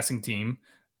great passing team.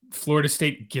 Florida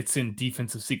State gets in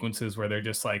defensive sequences where they're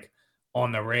just like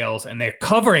on the rails and they're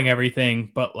covering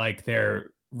everything, but like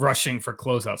they're rushing for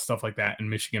closeout, stuff like that. And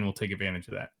Michigan will take advantage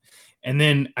of that. And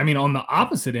then, on the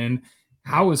opposite end,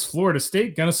 how is Florida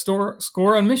State going to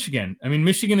score on Michigan? I mean,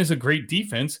 Michigan is a great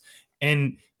defense,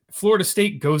 and Florida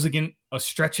State goes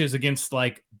stretches against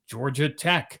like Georgia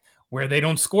Tech, where they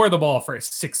don't score the ball for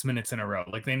 6 minutes in a row.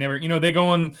 Like, they never, they go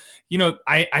on,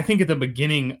 I think at the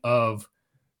beginning of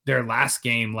their last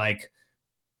game, like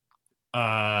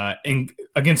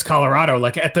against Colorado,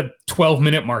 like at the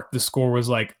 12-minute mark, the score was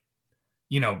like,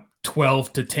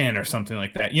 12-10 or something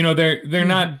like that. They're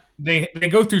not, they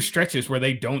go through stretches where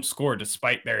they don't score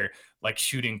despite their like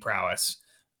shooting prowess.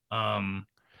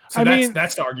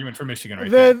 That's the argument for Michigan right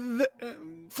there.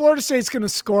 Florida State's going to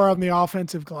score on the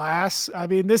offensive glass. I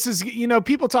mean, this is,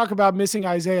 people talk about missing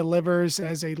Isaiah Livers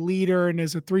as a leader and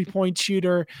as a 3-point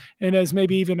shooter and as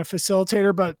maybe even a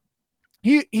facilitator, but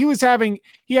he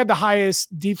had the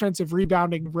highest defensive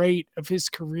rebounding rate of his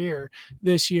career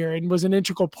this year and was an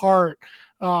integral part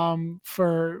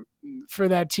for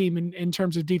that team in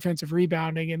terms of defensive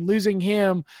rebounding. And losing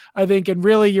him, I think, and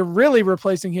you're really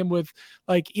replacing him with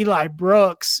like Eli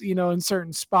Brooks, in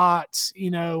certain spots,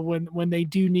 when they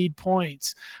do need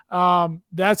points.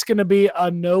 That's going to be a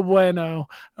no bueno.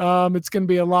 It's going to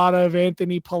be a lot of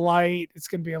Anthony Polite. It's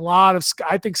going to be a lot of,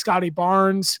 I think Scotty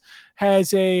Barnes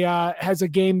has a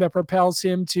game that propels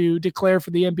him to declare for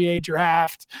the NBA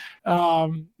draft. I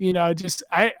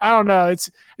don't know.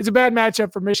 It's a bad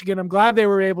matchup for Michigan. I'm glad they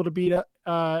were able to beat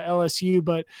LSU,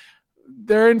 but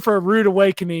they're in for a rude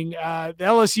awakening. The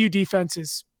LSU defense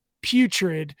is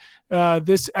putrid.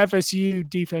 This FSU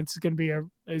defense is going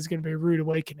to be a rude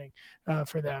awakening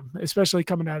for them, especially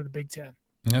coming out of the Big Ten.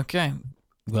 Okay.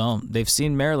 Well, they've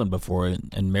seen Maryland before,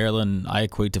 and Maryland I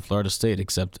equate to Florida State,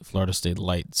 except Florida State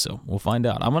light. So we'll find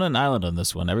out. I'm on an island on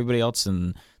this one. Everybody else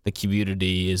in the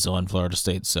community is on Florida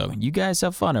State. So you guys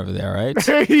have fun over there,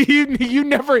 right? you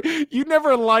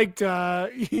never liked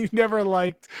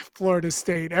Florida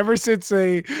State ever since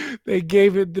they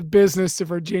gave it the business to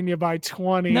Virginia by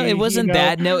 20. No, it wasn't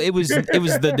that. No, it was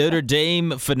the Notre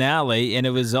Dame finale, and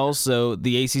it was also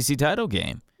the ACC title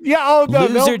game. Yeah. Oh, no,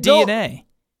 Loser DNA.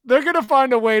 They're going to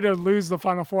find a way to lose the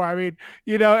Final Four. I mean,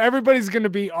 everybody's going to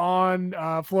be on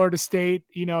Florida State,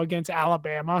 against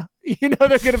Alabama. They're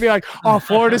going to be like, oh,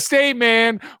 Florida State,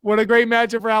 man, what a great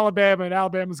matchup for Alabama. And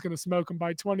Alabama's going to smoke them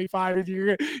by 25.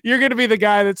 You're going to be the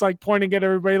guy that's like pointing at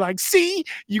everybody like, see,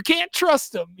 you can't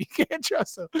trust them. You can't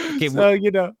trust them. Okay,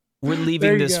 so, we're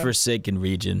leaving this Forsaken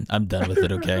region. I'm done with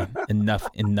it, okay? Enough.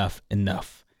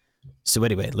 So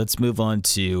anyway, let's move on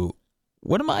to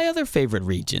one of my other favorite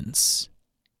regions.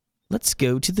 Let's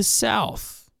go to the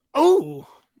South. Oh,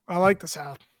 I like the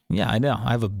South. Yeah, I know.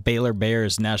 I have a Baylor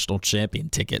Bears national champion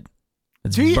ticket.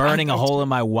 It's burning a hole in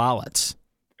my wallet.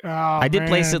 Oh, I did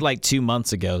place it like 2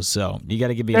 months ago, so you got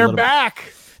to give me a They're little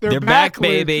back. They're back,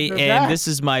 baby. They're and back. This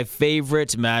is my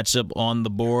favorite matchup on the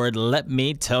board. Let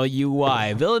me tell you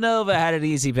why. Villanova had an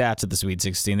easy path to the Sweet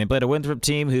 16. They played a Winthrop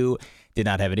team who did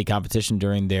not have any competition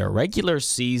during their regular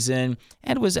season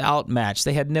and was outmatched.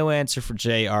 They had no answer for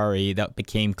JRE. That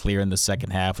became clear in the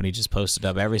second half when he just posted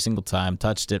up every single time,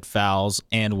 touched it, fouls,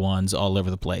 and ones all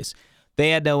over the place.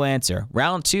 They had no answer.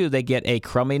 Round 2, they get a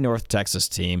crummy North Texas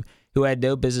team who had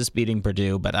no business beating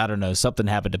Purdue, but I don't know, something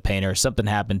happened to Painter. Something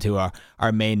happened to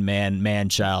our main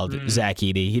man-child, Zach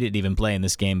Edey. He didn't even play in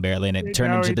this game barely, and it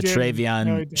turned into the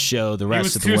Travion show the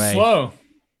rest of the way. He was too slow.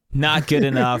 Not good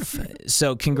enough.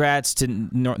 So congrats to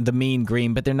the Mean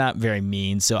Green, but they're not very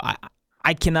mean. So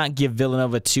I cannot give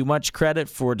Villanova too much credit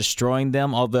for destroying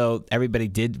them, although everybody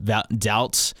did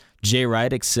doubt Jay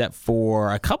Wright except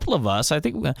for a couple of us. I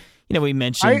think we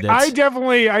mentioned that. I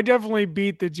definitely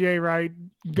beat the Jay Wright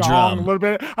gong a little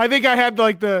bit. I think I had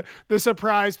like the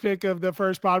surprise pick of the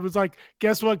first pod was like,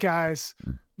 guess what, guys?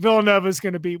 Villanova's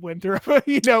going to beat Winthrop,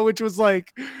 which was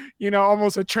like,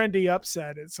 almost a trendy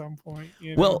upset at some point.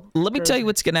 Well, let me tell you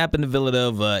what's going to happen to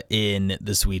Villanova in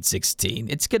the Sweet 16.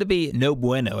 It's going to be no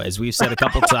bueno, as we've said a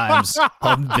couple times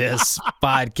on this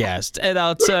podcast. And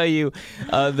I'll tell you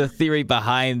the theory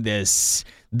behind this.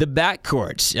 The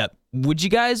backcourt. Would you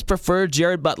guys prefer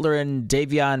Jared Butler and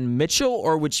Davion Mitchell,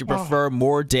 or would you prefer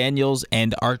Moore Daniels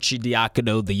and Archie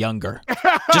Diacono the younger?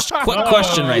 Just quick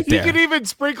question right there. You could even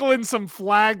sprinkle in some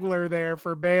Flagler there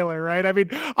for Baylor, right? I mean,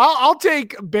 I'll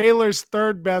take Baylor's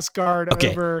third best guard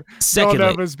over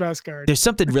Villanova's best guard. There's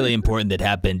something really important that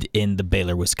happened in the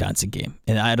Baylor-Wisconsin game,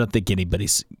 and I don't think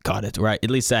anybody's caught it, right?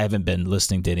 At least I haven't been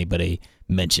listening to anybody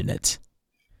mention it.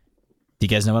 Do you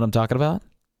guys know what I'm talking about?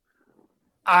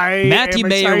 Matthew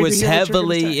Mayer was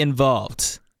heavily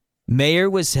involved. Mayer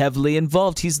was heavily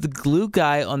involved. He's the glue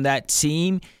guy on that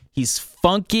team. He's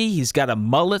funky. He's got a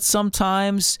mullet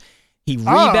sometimes. He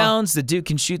rebounds. The dude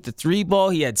can shoot the 3-ball.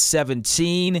 He had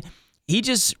 17. He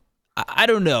just, I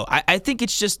don't know. I think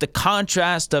it's just the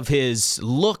contrast of his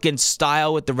look and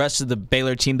style with the rest of the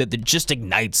Baylor team that just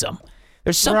ignites him.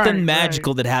 There's something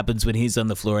magical that happens when he's on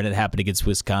the floor, and it happened against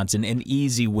Wisconsin. An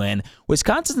easy win.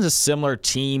 Wisconsin's a similar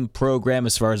team program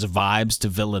as far as vibes to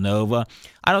Villanova.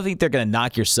 I don't think they're going to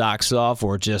knock your socks off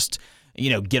or just,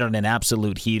 get on an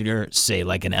absolute heater, say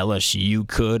like an LSU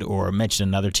could, or mention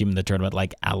another team in the tournament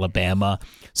like Alabama.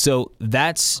 So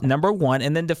that's number one.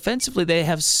 And then defensively, they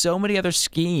have so many other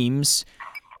schemes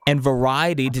and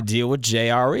variety to deal with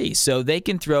JRE. So they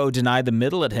can deny the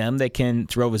middle at him. They can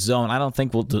throw a zone. I don't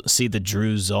think we'll see the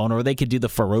Drew zone, or they could do the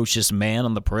ferocious man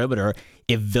on the perimeter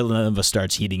if Villanova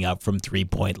starts heating up from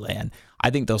three-point land.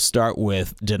 I think they'll start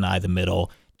with deny the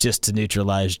middle just to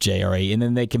neutralize JRE, and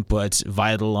then they can put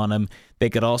Vital on him.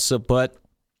 They could also put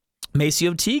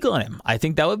Maceo Teague on him. I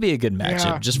think that would be a good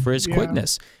matchup just for his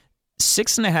quickness.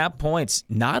 6.5 points,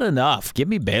 not enough. Give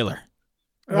me Baylor.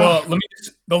 Well,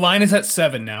 the line is at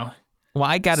 7 now. Well,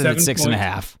 I got it at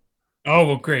 6.5. Oh,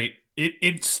 well, great.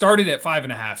 It started at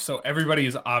 5.5, so everybody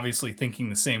is obviously thinking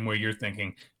the same way you're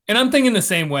thinking. And I'm thinking the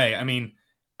same way. I mean,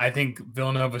 I think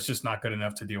Villanova's just not good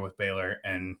enough to deal with Baylor,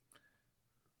 and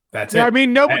that's it. I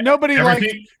mean, nobody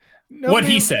what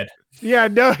he said. Yeah,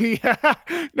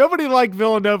 nobody liked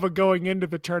Villanova going into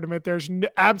the tournament. There's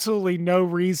absolutely no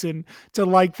reason to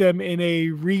like them in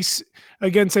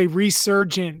against a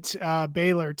resurgent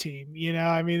Baylor team.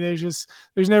 I mean, there's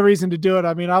no reason to do it.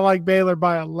 I mean, I like Baylor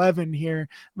by 11 here.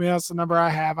 I mean, that's the number I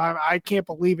have. I can't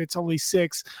believe it's only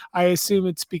 6. I assume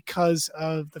it's because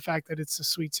of the fact that it's the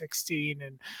Sweet 16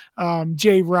 and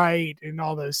Jay Wright and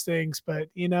all those things. But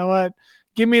you know what?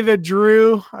 Give me the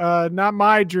Drew, not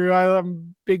my Drew. I'm a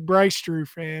big Bryce Drew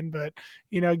fan, but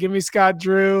give me Scott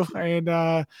Drew and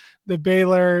the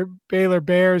Baylor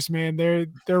Bears. Man,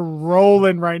 they're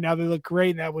rolling right now. They look great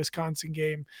in that Wisconsin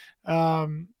game.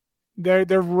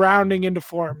 They're rounding into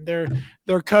form. They're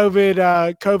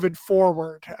COVID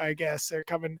forward, I guess. They're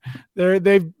coming.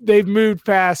 They've moved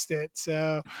past it.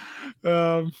 So.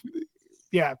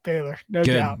 Yeah, Baylor, no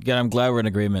doubt. Good. I'm glad we're in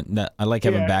agreement. I like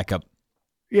having backup.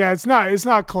 Yeah, it's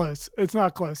not close. It's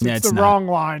not close. Yeah, it's the wrong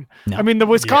line. No. I mean, the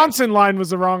Wisconsin line was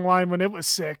the wrong line when it was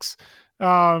 6.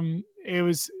 It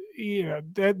was, I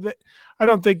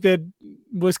don't think that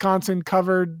Wisconsin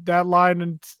covered that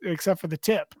line except for the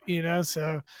tip,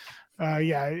 So,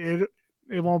 it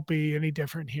won't be any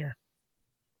different here.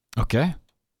 Okay.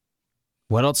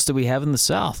 What else do we have in the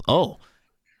South? Oh,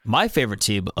 my favorite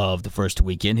team of the first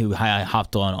weekend, who I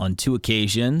hopped on 2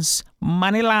 occasions,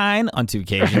 money line on 2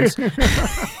 occasions.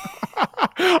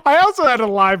 I also had a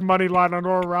live money line on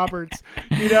Oral Roberts.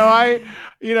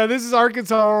 This is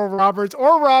Arkansas Oral Roberts.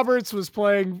 Oral Roberts was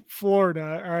playing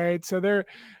Florida. All right. So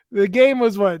the game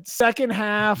was second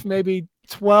half, maybe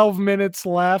 12 minutes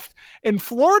left. And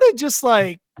Florida just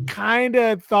kind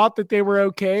of thought that they were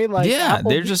okay.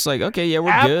 They're just okay, yeah,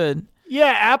 we're good.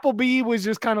 Yeah, Appleby was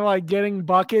just kind of getting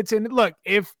buckets. And look,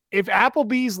 if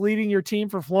Appleby's leading your team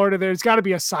for Florida, there's got to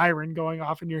be a siren going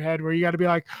off in your head where you got to be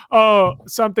like, oh,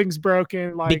 something's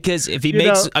broken. Because if he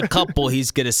makes a couple, he's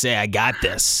going to say, I got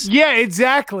this. Yeah,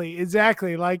 exactly.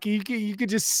 You could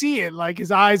just see it.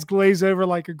 His eyes glaze over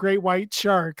like a great white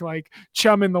shark,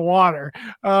 chum in the water.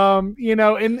 And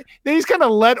they just kind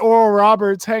of let Oral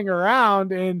Roberts hang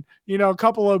around. And, a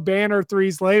couple of banner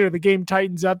threes later, the game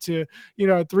tightens up to,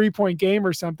 a 3-point game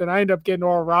or something. I end up getting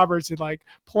Oral Roberts at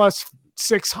plus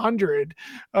 600,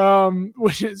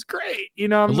 which is great.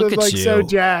 I'm so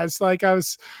jazzed. I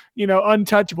was,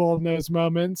 untouchable in those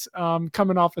moments,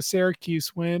 coming off a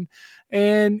Syracuse win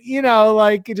and,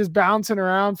 just bouncing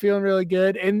around, feeling really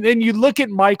good. And then you look at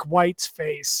Mike White's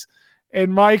face.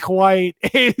 And Mike White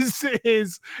is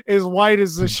as white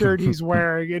as the shirt he's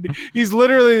wearing. And he's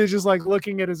literally just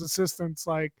looking at his assistants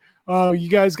oh, you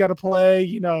guys got to play,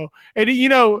 And,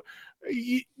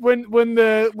 when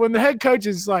the head coach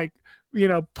is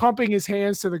pumping his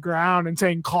hands to the ground and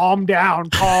saying, calm down.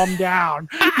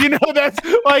 That's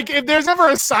if there's ever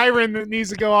a siren that needs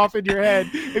to go off in your head,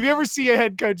 if you ever see a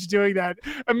head coach doing that,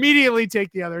 immediately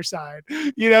take the other side,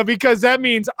 because that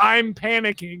means I'm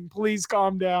panicking. Please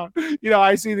calm down.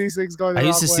 I see these things going. I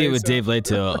used to see it with Dave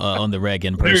Leto on the reg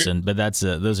in person, but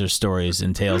those are stories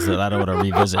and tales that I don't want to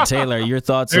revisit. Taylor, your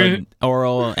thoughts on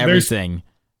Oral, everything?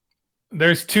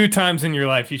 There's 2 times in your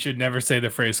life you should never say the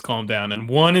phrase calm down. And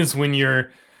one is when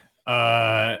you're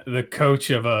the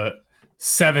coach of a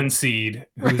 7 seed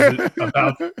who's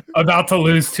about to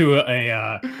lose to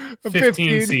a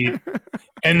 15 seed.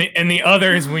 And the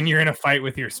other is when you're in a fight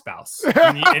with your spouse.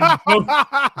 And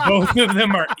both of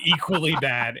them are equally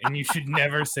bad, and you should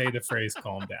never say the phrase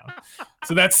calm down.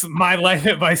 So that's my life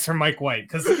advice for Mike White,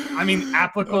 because,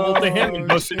 applicable to him in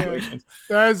both situations.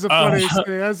 That's the funniest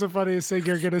thing. That's the funniest thing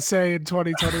you're going to say in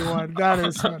 2021. That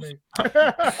is funny.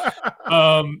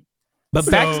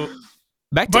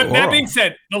 Back to Oral. That being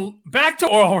said, back to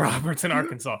Oral Roberts in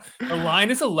Arkansas. The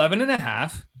line is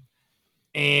 11.5.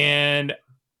 And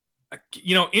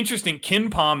interesting. The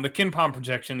KenPom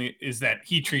projection is that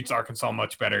he treats Arkansas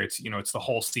much better. It's the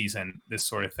whole season, this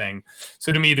sort of thing.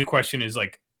 So to me, the question is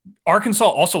Arkansas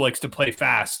also likes to play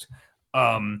fast.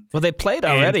 Well, they played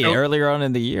already earlier on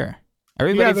in the year.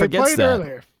 Everybody forgets that.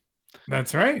 Earlier.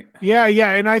 That's right. Yeah.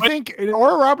 And I think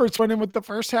Oral Roberts went in with the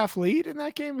first half lead in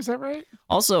that game. Is that right?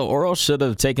 Also, Oral should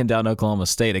have taken down Oklahoma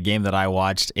State, a game that I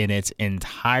watched in its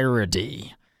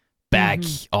entirety back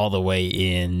all the way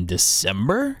in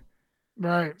December.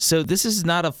 Right. So this is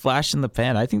not a flash in the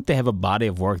pan. I think they have a body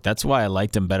of work. That's why I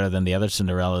liked them better than the other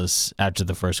Cinderellas after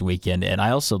the first weekend. And I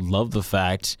also love the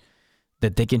fact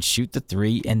that they can shoot the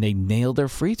 3 and they nail their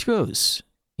free throws.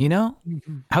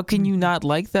 How can you not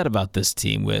like that about this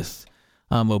team with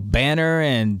O'Banner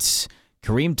and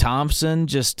Kareem Thompson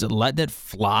just letting it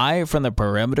fly from the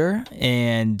perimeter?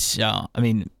 And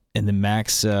and then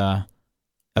Max, of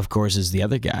course, is the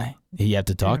other guy you have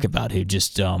to talk about who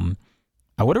just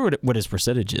I wonder what his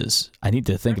percentage is. I need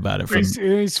to think about it. He's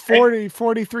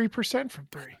 43% from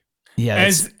three. Yeah,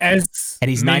 and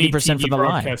he's 90% from the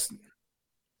line.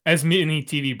 As many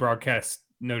TV broadcasts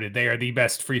noted, they are the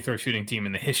best free throw shooting team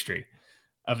in the history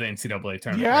of the NCAA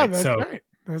tournament. Yeah, right?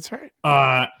 That's right.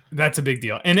 That's a big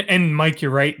deal. And Mike, you're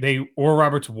right. Oral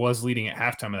Roberts was leading at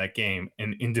halftime of that game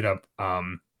and ended up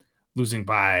losing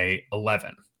by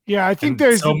 11. Yeah, I think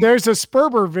there's a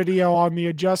Sperber video on the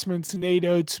adjustments Nate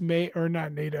Oates made, or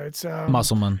not Nate Oates,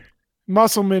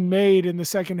 Musselman made in the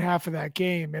second half of that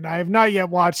game, and I have not yet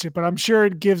watched it, but I'm sure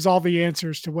it gives all the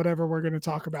answers to whatever we're going to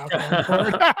talk about going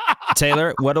forward.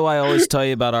 Taylor, what do I always tell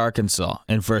you about Arkansas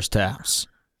in first halves?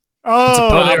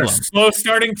 Oh, they're a slow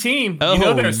starting team. They're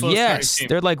a slow starting team.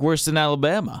 They're like worse than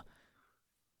Alabama.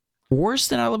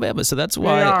 So that's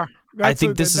why I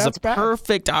think this is a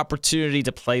perfect opportunity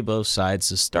to play both sides.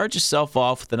 So start yourself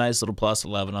off with a nice little plus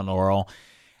 11 on Oral.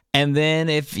 And then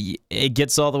if it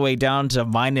gets all the way down to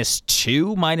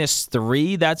 -2,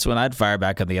 -3, that's when I'd fire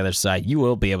back on the other side. You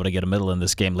will be able to get a middle in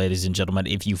this game, ladies and gentlemen,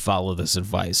 if you follow this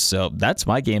advice. So that's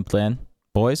my game plan,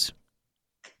 boys.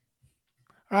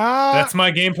 That's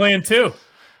my game plan too.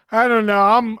 I don't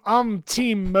know. I'm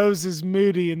Team Moses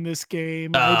Moody in this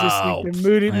game. I just think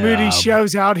the Moody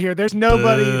show's out here. There's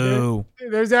nobody.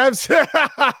 There's absolutely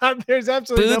Boo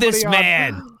nobody this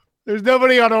man. There's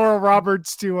nobody on Oral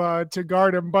Roberts to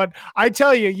guard him. But I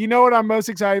tell you, you know what I'm most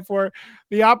excited for?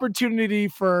 The opportunity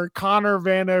for Connor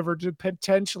Vanover to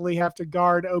potentially have to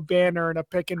guard O'Banner in a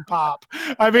pick and pop.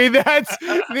 I mean, that's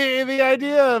the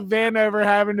idea of Vanover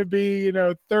having to be,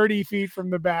 30 feet from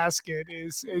the basket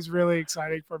is really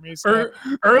exciting for me. So.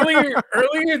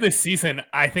 Earlier this season,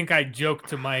 I think I joked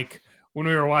to Mike when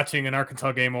we were watching an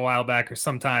Arkansas game a while back or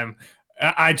sometime.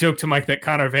 I joked to Mike that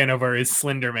Connor Vanover is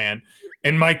Slender Man.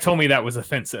 And Mike told me that was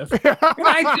offensive.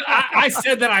 I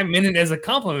said that I meant it as a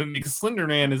compliment because Slender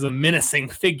Man is a menacing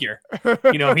figure.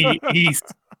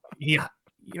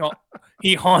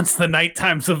 He haunts the night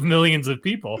times of millions of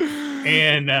people,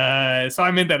 and so I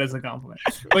meant that as a compliment.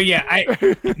 But yeah,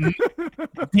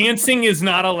 dancing is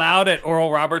not allowed at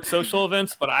Oral Roberts social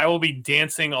events, but I will be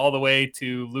dancing all the way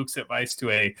to Luke's advice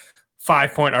to a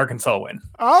 5-point Arkansas win.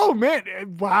 Oh man.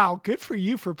 Wow. Good for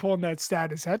you for pulling that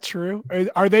stat. Is that true?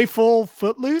 Are they full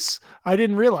Footloose? I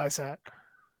didn't realize that.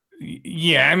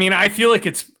 Yeah. I mean, I feel like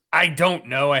I don't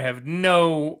know. I have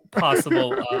no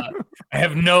possible, I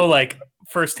have no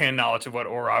firsthand knowledge of what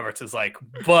Oral Roberts is like,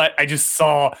 but I just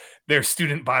saw their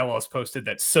student bylaws posted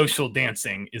that social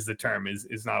dancing is the term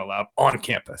is not allowed on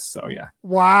campus. So yeah.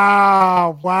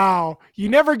 Wow. You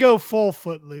never go full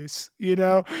Footloose, you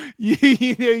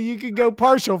can go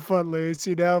partial Footloose,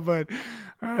 but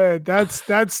that's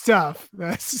tough.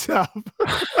 That's tough.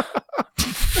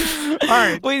 All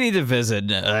right. We need to visit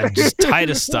just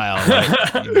Titus style.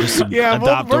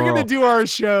 We're going to do our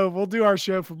show. We'll do our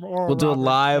show from Oral. We'll do a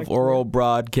live Oral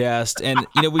broadcast. And,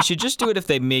 we should just do it if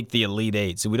they make the Elite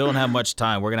Eight. So we don't have much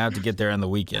time. We're going to have to get there on the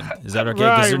weekend. Is that okay?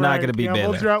 Because they're not going to be there.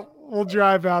 We'll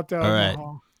drive out there. All right.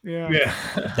 Yeah.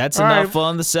 That's enough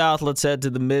on the South. Let's head to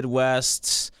the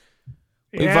Midwest.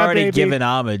 We've already given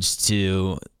homage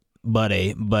to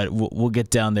Buddy, but we'll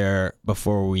get down there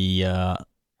before we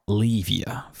leave you,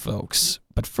 folks.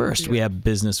 But first, we have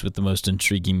business with the most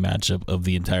intriguing matchup of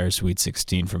the entire Sweet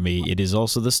 16 for me. It is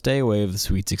also the stay away of the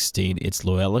Sweet 16. It's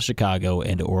Loyola Chicago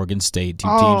and Oregon State, two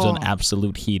teams on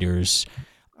absolute heaters.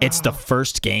 It's the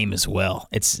first game as well.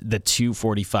 It's the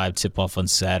 2:45 tip-off on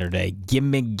Saturday.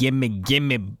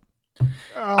 Gimme.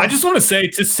 I just want to say,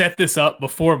 to set this up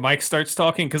before Mike starts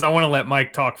talking, because I want to let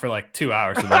Mike talk for 2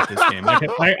 hours about this game.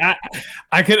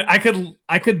 I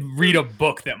could read a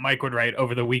book that Mike would write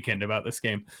over the weekend about this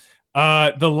game.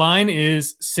 The line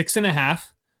is 6.5.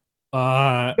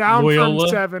 Down Loyola, from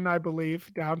 7, I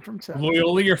believe. Down from 7.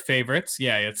 Loyola, your favorites.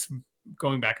 Yeah, it's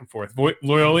going back and forth.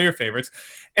 Loyola, your favorites.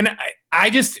 And I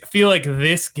just feel like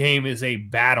this game is a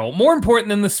battle. More important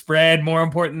than the spread, more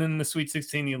important than the Sweet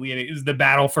 16, the Elite Eight, is the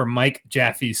battle for Mike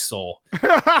Jaffe's soul.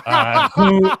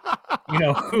 Who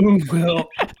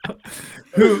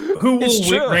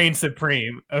will reign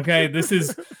supreme? Okay, this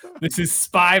is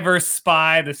spy versus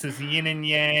spy. This is yin and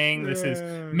yang. This is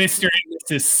mystery.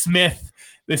 This is Smith.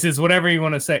 This is whatever you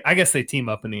want to say. I guess they team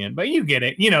up in the end, but you get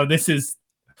it.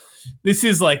 This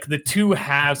is like the two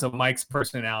halves of Mike's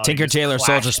personality. Tinker Tailor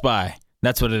Soldier Spy.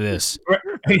 That's what it is.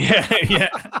 Yeah.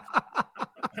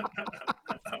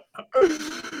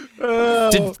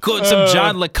 To quote some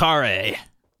John Le Carre.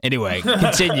 Anyway,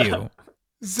 continue.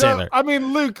 So, Taylor. I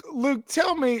mean, Luke,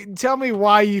 tell me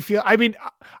why you feel. I mean,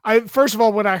 I first of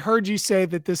all, when I heard you say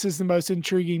that this is the most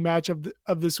intriguing match of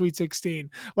the Sweet 16,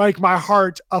 like my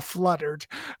heart fluttered,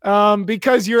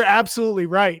 because you're absolutely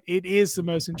right. It is the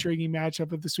most intriguing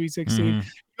matchup of the Sweet 16. Mm-hmm.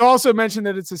 You also mentioned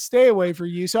that it's a stay away for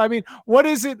you. So, I mean, what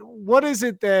is it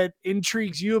that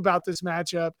intrigues you about this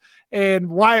matchup, and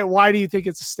why do you think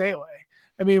it's a stay away?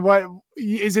 I mean, what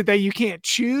is it that you can't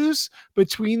choose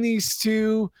between these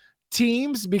two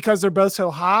teams because they're both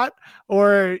so hot,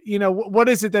 or what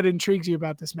is it that intrigues you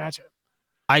about this matchup?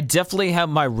 I definitely have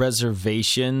my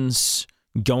reservations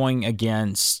going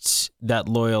against that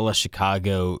Loyola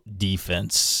Chicago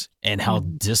defense and how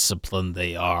disciplined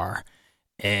they are,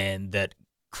 and that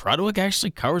Krutwig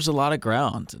actually covers a lot of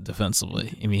ground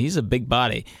defensively. I mean, he's a big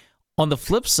body. On the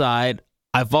flip side,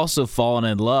 I've also fallen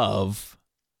in love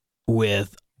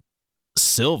with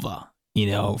Silva,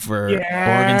 for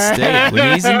Oregon State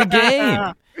when he's in the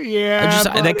game. Yeah,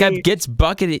 that guy gets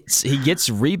buckets. He gets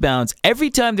rebounds. Every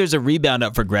time there's a rebound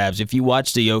up for grabs, if you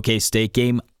watch the OK State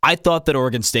game, I thought that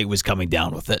Oregon State was coming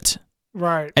down with it.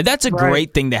 Right. And that's a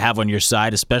great thing to have on your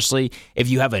side, especially if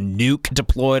you have a nuke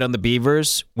deployed on the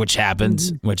Beavers, which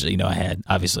happens, which, I had,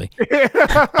 obviously,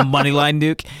 a money line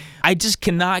nuke. I just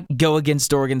cannot go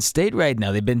against Oregon State right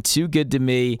now. They've been too good to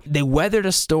me. They weathered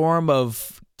a storm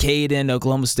of Caden,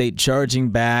 Oklahoma State charging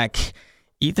back.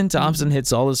 Ethan Thompson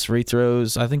hits all his free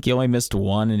throws. I think he only missed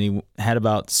one, and he had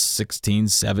about 16,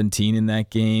 17 in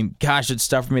that game. Gosh, it's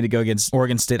tough for me to go against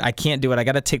Oregon State. I can't do it. I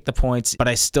got to take the points, but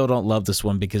I still don't love this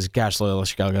one because, gosh, Loyola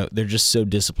Chicago, they're just so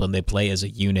disciplined. They play as a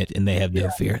unit, and they have no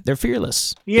fear. They're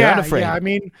fearless. They're unafraid. Yeah. I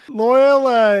mean,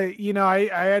 Loyola, I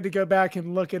had to go back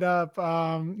and look it up,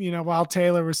 while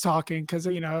Taylor was talking because,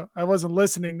 I wasn't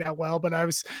listening that well, but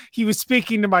he was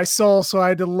speaking to my soul, so I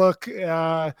had to look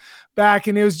back,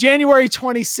 and it was January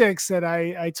 26th that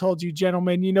I told you,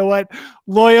 gentlemen, you know what?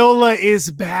 Loyola is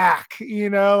back.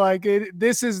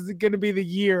 This is going to be the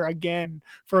year again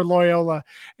for Loyola,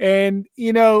 and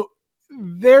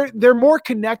they're more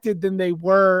connected than they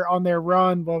were on their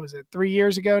run. What was it, 3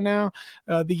 years ago now?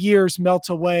 The years melt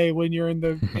away when you're in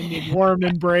the warm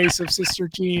embrace of Sister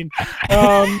Jean.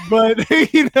 But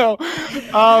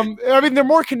I mean, they're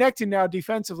more connected now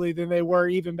defensively than they were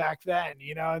even back then.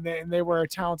 And they were a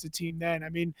talented team then. I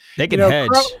mean, they can hedge.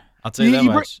 I'll tell you that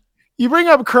much. You bring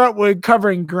up Krutwig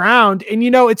covering ground, and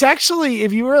it's actually,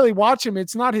 if you really watch him,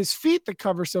 it's not his feet that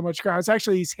cover so much ground. It's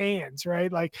actually his hands,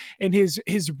 right? Like, and his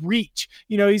reach.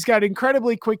 He's got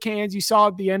incredibly quick hands. You saw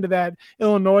at the end of that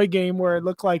Illinois game where it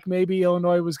looked like maybe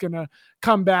Illinois was going to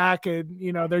come back, and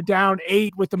they're down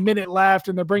 8 with a minute left,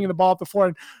 and they're bringing the ball up the floor,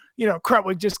 and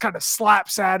Krutwig just kind of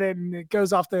slaps at it, and it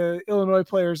goes off the Illinois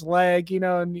player's leg,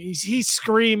 and he's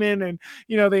screaming, and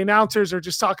the announcers are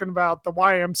just talking about the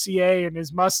YMCA and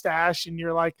his mustache, and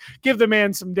you're like, give the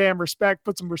man some damn respect,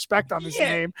 put some respect on his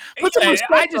name, put some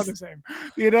respect on his name.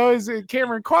 Is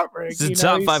Cameron Krutwig? He's a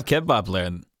top 5 Kemba player.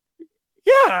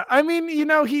 Yeah, I mean,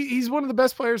 he's one of the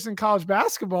best players in college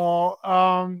basketball,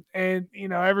 and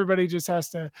everybody just has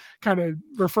to kind of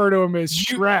refer to him as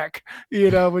Shrek,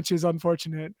 which is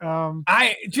unfortunate.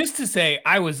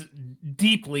 I was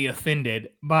deeply offended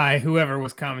by whoever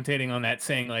was commentating on that,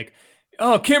 saying like,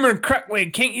 "Oh, Cameron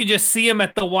Krutwig, can't you just see him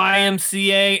at the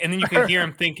YMCA?" And then you could hear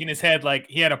him think in his head, like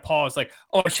he had a pause, like,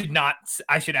 "Oh, I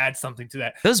should add something to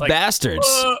that." Those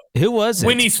bastards. Who was it?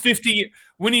 When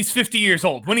he's 50 years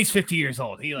old.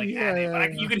 He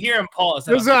you could hear him pause.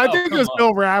 I think it was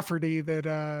Bill Rafferty that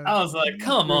I was like,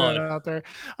 come on out there.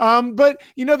 But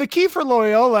the key for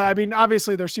Loyola, I mean,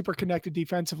 obviously they're super connected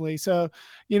defensively. So,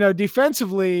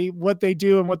 defensively, what they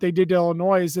do and what they did to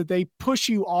Illinois is that they push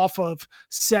you off of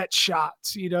set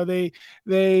shots.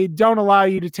 They don't allow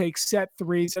you to take set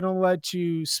threes. They don't let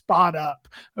you spot up,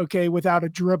 without a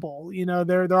dribble.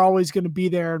 They're always going to be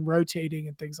there and rotating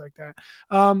and things like that.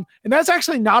 And that's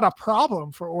actually not a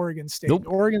problem for Oregon State. Nope.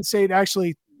 Oregon State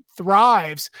actually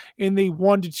thrives in the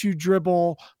 1-2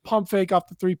 dribble pump fake off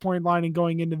the 3-point line and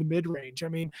going into the mid range. I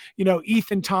mean,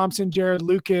 Ethan Thompson, Jared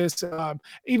Lucas,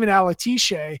 even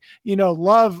Alatiche,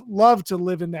 love to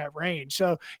live in that range.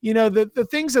 So, the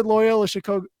things that Loyola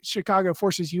Chicago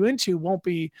forces you into won't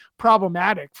be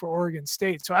problematic for Oregon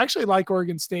State. So I actually like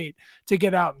Oregon State to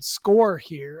get out and score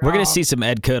here. We're going to see some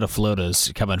Ed Cota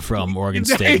floatas coming from Oregon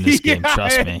State in this game.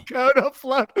 Trust me. Cota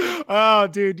float. Oh,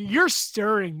 dude, you're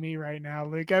stirring me right now,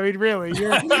 Luke. I mean, really,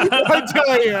 I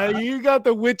tell you got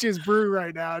the witch's brew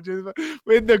right now, just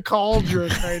with the cauldron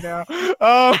right now.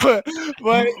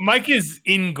 But Mike is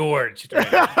engorged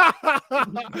right now.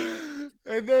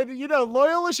 And then,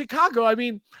 Loyola Chicago, I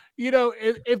mean,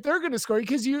 if they're going to score,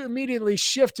 because you immediately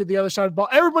shift to the other side of the ball,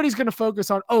 everybody's going to focus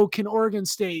on, can Oregon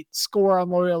State score on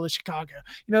Loyola Chicago?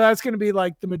 That's going to be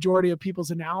like the majority of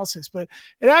people's analysis. But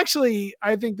it actually,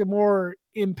 I think the more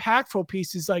impactful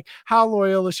piece is like how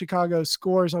Loyola Chicago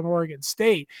scores on Oregon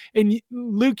State. And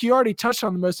Luke, you already touched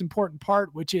on the most important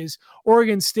part, which is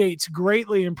Oregon State's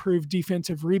greatly improved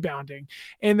defensive rebounding.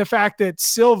 And the fact that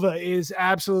Silva is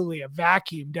absolutely a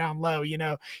vacuum down low.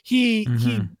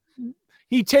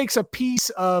 He takes a piece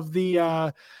of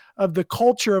the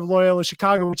culture of Loyola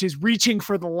Chicago, which is reaching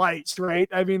for the lights, right?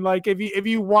 I mean, like if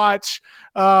you watch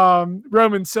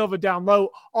Roman Silva down low,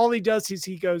 all he does is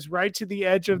he goes right to the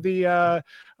edge of the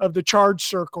charge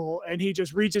circle and he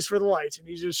just reaches for the lights and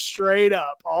he's just straight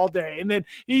up all day. And then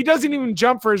he doesn't even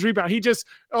jump for his rebound.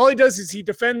 All he does is he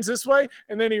defends this way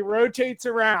and then he rotates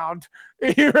around.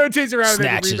 And then he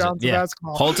rebounds the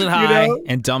basketball. Holds it high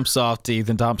and dumps off to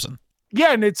Ethan Thompson.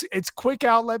 Yeah, and it's quick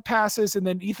outlet passes, and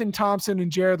then Ethan Thompson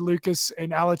and Jared Lucas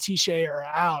and Alatishe are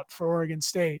out for Oregon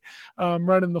State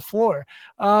running the floor.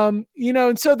 And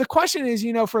so the question is,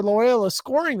 for Loyola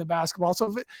scoring the basketball.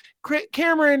 So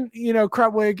Cameron,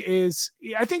 Krutwig is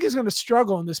going to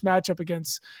struggle in this matchup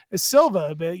against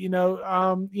Silva a bit.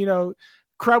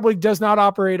 Krutwig does not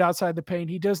operate outside the paint.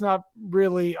 He does not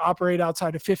really operate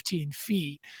outside of 15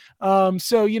 feet. So,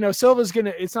 Silva's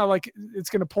it's not like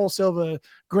it's going to pull Silva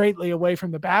greatly away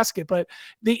from the basket, but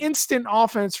the instant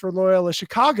offense for Loyola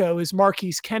Chicago is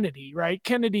Marquise Kennedy, right?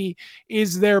 Kennedy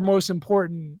is their most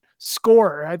important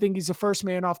scorer. I think he's the first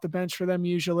man off the bench for them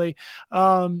usually. He's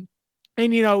going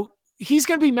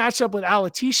to be matched up with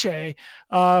Alatishe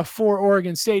for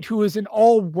Oregon State, who is an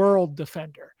all-world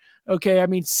defender. Okay, I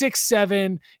mean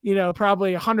 6'7",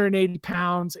 probably 180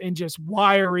 pounds and just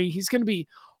wiry. He's going to be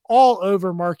all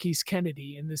over Marquise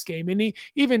Kennedy in this game, and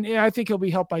I think he'll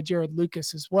be helped by Jared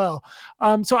Lucas as well.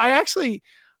 So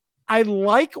I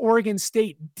like Oregon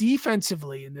State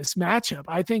defensively in this matchup.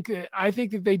 I think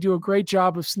that they do a great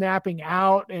job of snapping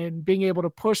out and being able to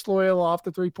push Loyola off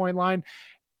the 3-point line.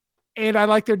 And I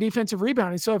like their defensive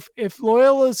rebounding. So if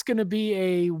Loyola is going to be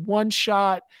a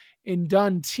one-shot and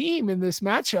done team in this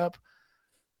matchup,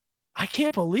 I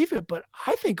can't believe it, but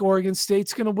I think Oregon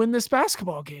State's going to win this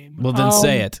basketball game. Well, then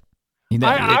say it.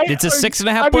 It's a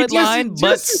 6.5 point line,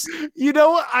 but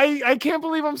I can't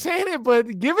believe I'm saying it,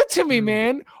 but give it to me,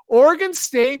 man. Oregon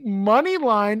State money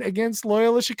line against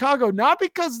Loyola Chicago, not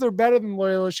because they're better than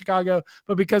Loyola Chicago,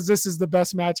 but because this is the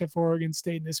best matchup for Oregon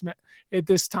State at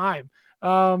this time.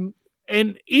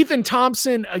 And Ethan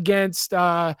Thompson against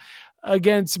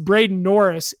Braden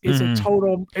Norris is a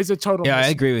total. Yeah, I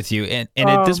agree with you. And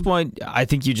at this point, I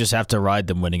think you just have to ride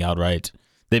them winning outright.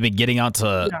 They've been getting out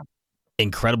to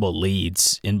incredible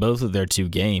leads in both of their two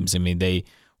games. I mean, they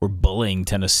were bullying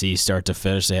Tennessee start to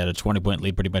finish. They had a 20-point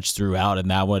lead pretty much throughout in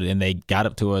that one, and they got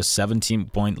up to a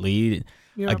 17-point lead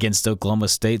against Oklahoma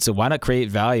State. So why not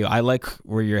create value? I like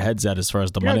where your head's at as far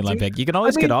as the money line pick. You can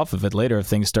always get off of it later if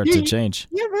things start to change.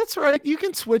 Yeah, that's right. You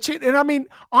can switch it. And I mean,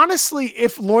 honestly,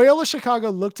 if Loyola Chicago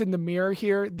looked in the mirror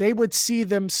here, they would see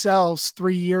themselves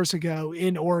 3 years ago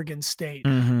in Oregon State.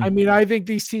 I mean, I think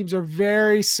these teams are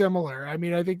very similar. I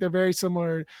mean, I think they're very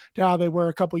similar to how they were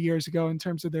a couple years ago in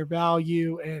terms of their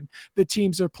value and the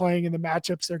teams they're playing and the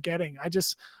matchups they're getting.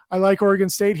 I like Oregon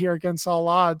State here against all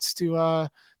odds to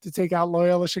take out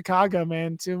Loyola Chicago,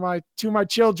 man, to my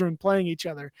children playing each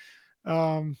other.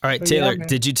 All right, Taylor,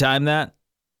 did you time that?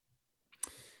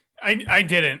 I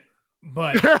didn't,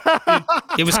 but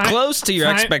it was close to your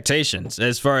expectations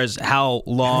as far as how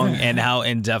long and how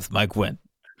in-depth Mike went.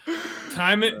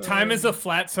 Time is a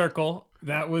flat circle.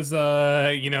 That was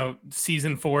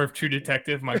season 4 of True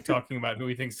Detective. Mike talking about who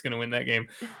he thinks is going to win that game.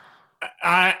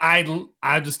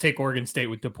 I just take Oregon State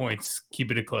with the points.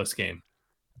 Keep it a close game.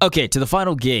 Okay, to the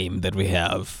final game that we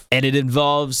have, and it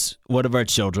involves one of our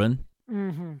children.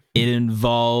 It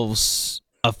involves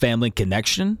a family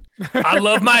connection. I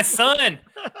love my son.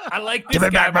 I like this guy.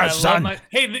 Give me back my son.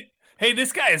 Hey,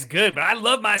 this guy is good, but I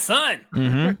love my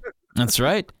son. That's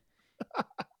right.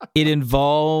 It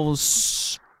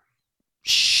involves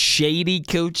shady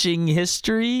coaching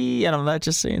history, and I'm not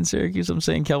just saying Syracuse. I'm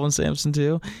saying Kelvin Sampson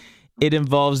too. It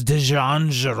involves DeJon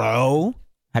Jarreau.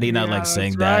 How do you not like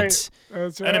saying that?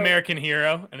 That's right. An American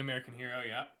hero,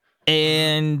 yeah.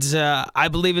 And I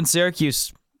believe in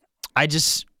Syracuse. I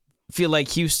just feel like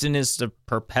Houston is the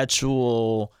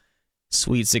perpetual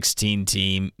Sweet 16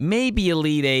 team, maybe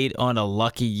Elite 8 on a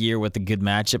lucky year with a good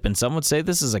matchup. And some would say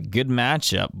this is a good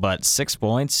matchup, but 6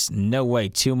 points? No way,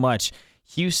 too much.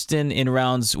 Houston in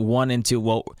rounds 1 and 2,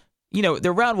 well,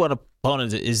 their round 1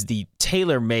 opponent is the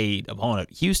tailor-made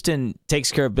opponent. Houston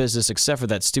takes care of business except for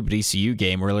that stupid ECU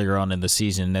game earlier on in the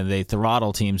season, and they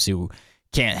throttle teams who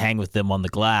can't hang with them on the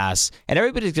glass. And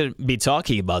everybody's going to be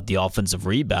talking about the offensive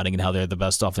rebounding and how they're the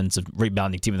best offensive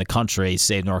rebounding team in the country,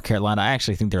 save North Carolina. I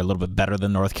actually think they're a little bit better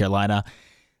than North Carolina,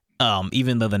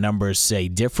 even though the numbers say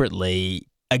differently,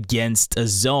 against a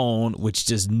zone which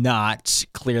does not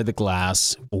clear the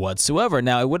glass whatsoever.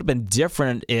 Now, it would have been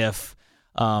different if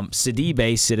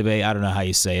Sidibe, I don't know how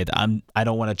you say it. I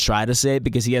don't want to try to say it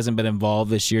because he hasn't been involved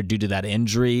this year due to that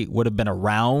injury, would have been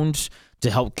around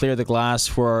to help clear the glass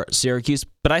for Syracuse.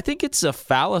 But I think it's a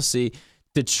fallacy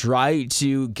to try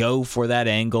to go for that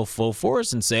angle full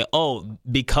force and say, oh,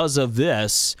 because of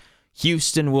this,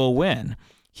 Houston will win.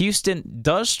 Houston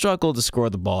does struggle to score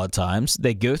the ball at times.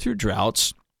 They go through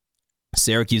droughts.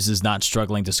 Syracuse is not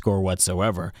struggling to score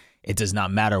whatsoever. It does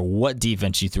not matter what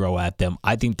defense you throw at them.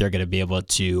 I think they're going to be able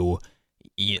to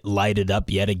light it up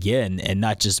yet again, and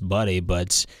not just Buddy,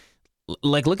 but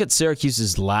like look at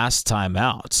Syracuse's last time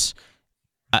out.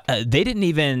 They didn't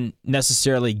even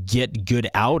necessarily get good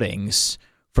outings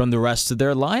from the rest of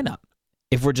their lineup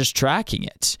if we're just tracking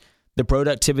it. The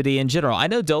productivity in general. I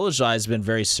know Dolezaj has been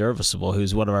very serviceable,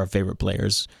 who's one of our favorite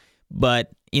players,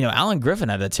 but Alan Griffin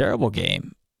had a terrible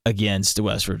game against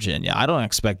West Virginia. I don't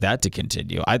expect that to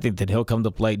continue. I think that he'll come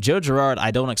to play. Joe Girard,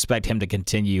 I don't expect him to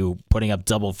continue putting up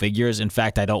double figures. In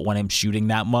fact, I don't want him shooting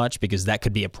that much because that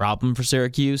could be a problem for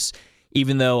Syracuse,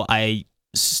 even though I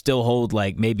still hold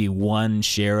like maybe one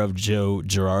share of Joe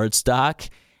Girard stock.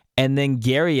 And then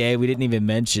Guerrier, we didn't even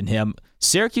mention him.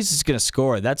 Syracuse is going to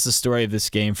score. That's the story of this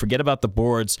game. Forget about the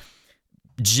boards.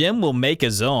 Jim will make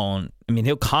his own. I mean,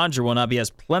 he'll conjure one up. He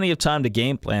has plenty of time to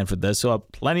game plan for this. He'll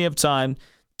have plenty of time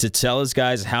to tell his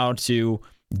guys how to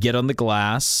get on the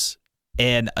glass.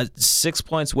 And 6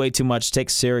 points, way too much. Take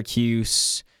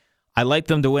Syracuse. I like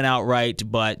them to win outright,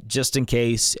 but just in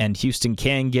case, and Houston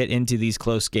can get into these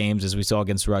close games, as we saw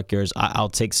against Rutgers, I'll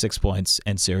take 6 points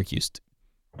and Syracuse.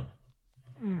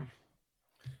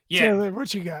 Yeah. Taylor,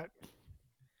 what you got?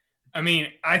 I mean,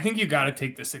 I think you got to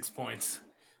take the 6 points.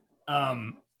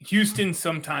 Houston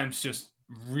sometimes just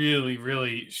really,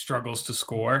 really struggles to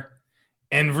score.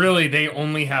 And really, they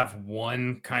only have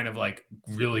one kind of like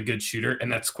really good shooter,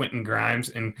 and that's Quentin Grimes.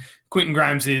 And Quentin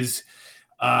Grimes is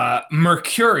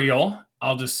mercurial,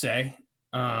 I'll just say.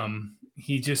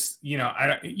 He just,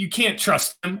 you can't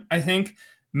trust him, I think.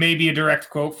 Maybe a direct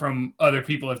quote from other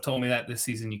people have told me that this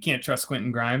season. You can't trust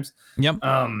Quentin Grimes. Yep.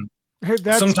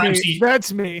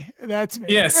 That's me.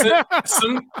 Yes.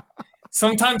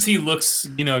 Sometimes he looks,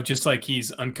 just like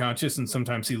he's unconscious, and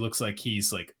sometimes he looks like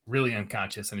he's like really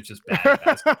unconscious, and it's just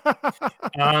bad.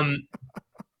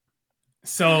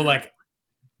 So like,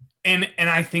 and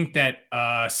I think that,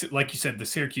 like you said, the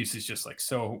Syracuse is just like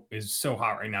so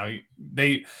hot right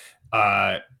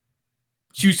now.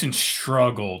 Houston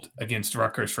struggled against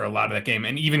Rutgers for a lot of that game.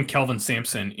 And even Kelvin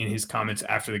Sampson in his comments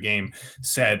after the game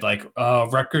said like,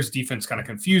 Rutgers defense kind of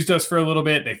confused us for a little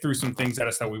bit. They threw some things at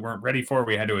us that we weren't ready for.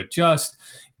 We had to adjust.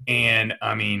 And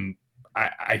I mean,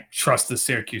 I trust the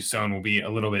Syracuse zone will be a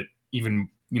little bit even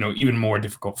more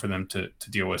difficult for them to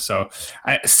deal with. So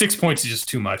 6 points is just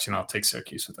too much, and I'll take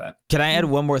Syracuse with that. Can I add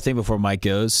one more thing before Mike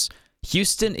goes?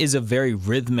 Houston is a very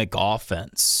rhythmic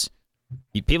offense.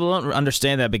 People don't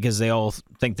understand that because they all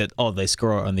think that, they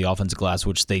score on the offensive glass,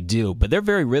 which they do. But they're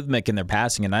very rhythmic in their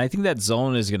passing, and I think that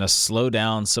zone is going to slow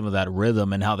down some of that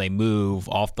rhythm and how they move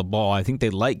off the ball. I think they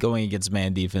like going against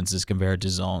man defenses compared to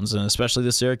zones, and especially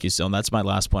the Syracuse zone. That's my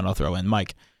last point I'll throw in.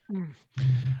 Mike.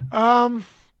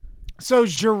 So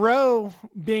Giroux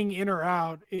being in or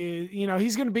out is,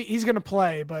 he's going to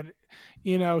play, but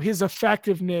his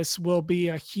effectiveness will be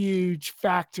a huge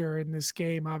factor in this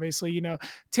game. Obviously,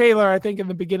 Taylor, I think in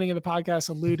the beginning of the podcast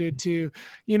alluded to,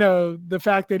 the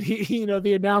fact that he,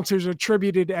 the announcers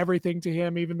attributed everything to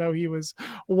him, even though he was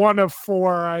 1 of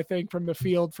 4, I think, from the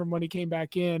field from when he came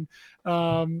back in,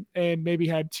 and maybe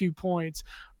had 2 points.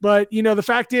 But, the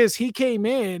fact is he came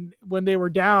in when they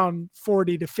were down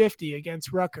 40-50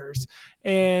 against Rutgers,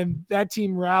 and that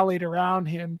team rallied around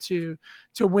him to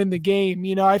win the game.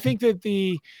 I think that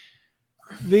the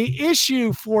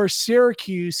issue for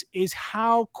Syracuse is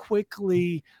how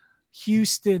quickly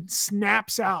Houston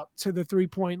snaps out to the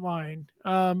 3-point line,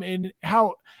 and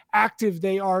how active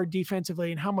they are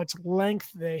defensively and how much length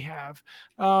they have.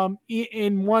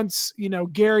 And once,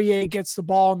 Guerrier gets the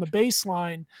ball on the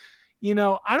baseline,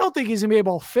 I don't think he's gonna be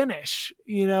able to finish,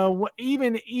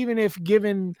 even if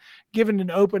given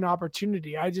an open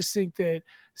opportunity. I just think that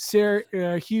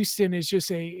Houston is just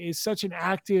is such an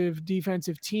active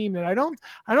defensive team that I don't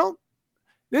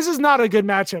this is not a good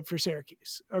matchup for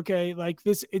Syracuse. Okay. Like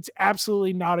this, it's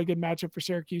absolutely not a good matchup for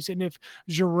Syracuse. And if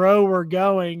Giroux were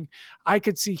going, I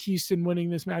could see Houston winning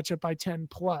this matchup by 10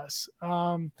 plus.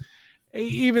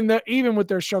 Even with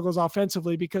their struggles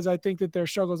offensively, because I think that their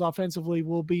struggles offensively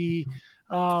will be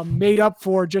made up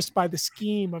for just by the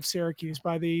scheme of Syracuse,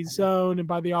 by the zone and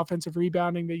by the offensive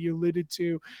rebounding that you alluded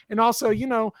to. And also, you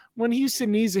know, when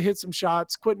Houston needs to hit some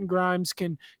shots, Quentin Grimes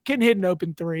can hit an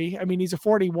open three. I mean, he's a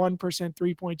 41%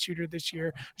 3-point shooter this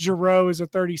year. Giroux is a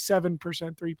 37%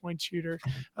 3-point shooter.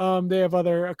 They have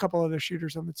a couple other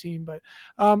shooters on the team, but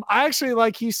I actually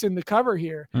like Houston to cover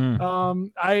here.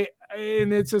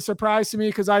 And it's a surprise to me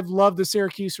because I've loved the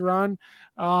Syracuse run.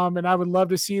 And I would love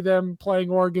to see them playing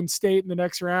Oregon State in the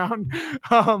next round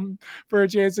for a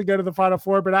chance to go to the Final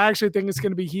Four. But I actually think it's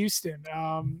going to be Houston.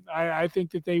 I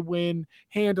think that they win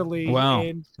handily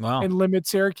and limit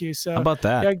Syracuse. So how about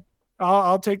that? Yeah,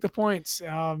 I'll take the points.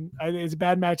 It's a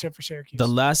bad matchup for Syracuse. The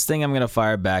last thing I'm going to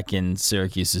fire back in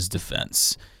Syracuse's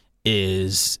defense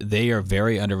is they are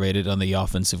very underrated on the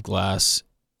offensive glass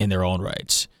in their own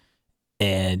rights.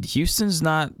 And Houston's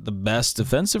not the best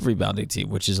defensive rebounding team,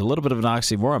 which is a little bit of an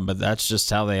oxymoron, but that's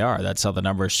just how they are. That's how the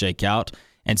numbers shake out.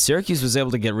 And Syracuse was able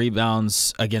to get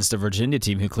rebounds against a Virginia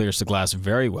team who clears the glass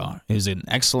very well. Who's an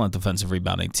excellent defensive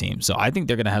rebounding team. So I think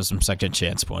they're going to have some second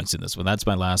chance points in this one. That's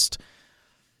my last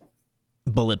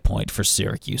bullet point for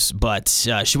Syracuse. But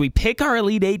should we pick our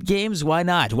Elite Eight games? Why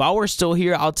not? While we're still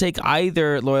here, I'll take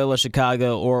either Loyola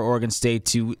Chicago or Oregon State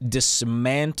to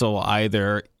dismantle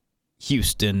either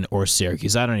Houston or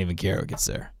Syracuse. I don't even care who gets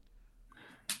there.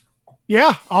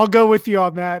 Yeah, I'll go with you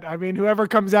on that. I mean, whoever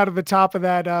comes out of the top of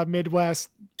that Midwest,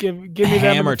 give me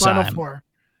them in the Final Four.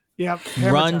 Yep.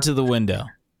 Run to the window.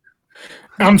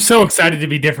 I'm so excited to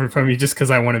be different from you just because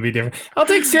I want to be different. I'll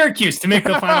take Syracuse to make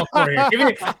the Final Four here. Give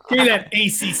me that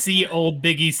ACC old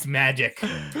Big East magic.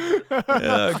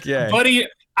 Okay. Buddy,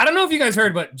 I don't know if you guys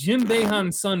heard, but Jim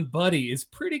Boeheim's son, Buddy, is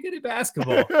pretty good at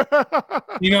basketball.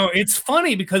 You know, it's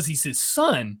funny because he's his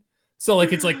son. So,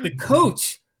 like, it's like the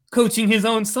coach coaching his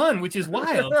own son, which is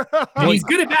wild. And he's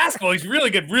good at basketball. He's really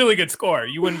good scorer.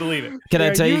 You wouldn't believe it. Can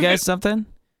I tell you guys something?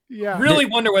 Yeah. Really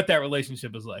wonder what that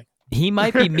relationship is like. He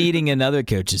might be meeting another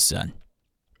coach's son.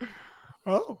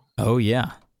 Oh,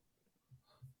 yeah.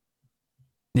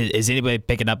 Is anybody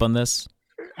picking up on this?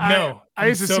 No. I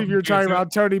used to assume you were talking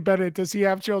about Tony Bennett. Does he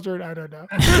have children? I don't know.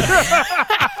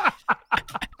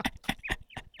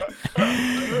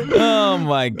 Oh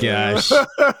my gosh.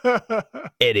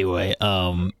 Anyway,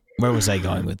 where was I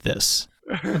going with this?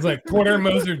 It was like Porter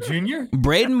Moser Jr.?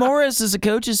 Braden Morris is a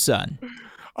coach's son.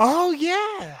 Oh,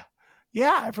 yeah.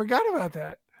 Yeah, I forgot about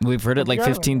that. We've heard it like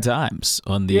 15 times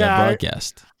on the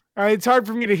broadcast. It's hard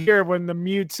for me to hear when the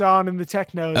mute's on and the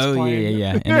techno is playing.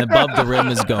 Yeah. And above the rim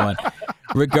is going.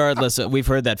 Regardless, we've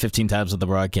heard that 15 times on the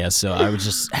broadcast, so I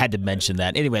just had to mention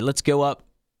that. Anyway, let's go up.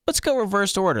 Let's go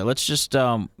reversed order. Let's just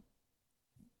go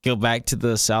back to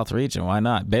the South region. Why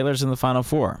not? Baylor's in the Final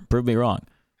Four. Prove me wrong.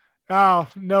 Oh,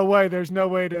 no way. There's no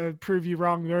way to prove you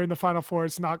wrong. They're in the Final Four.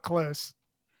 It's not close.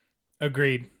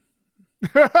 Agreed.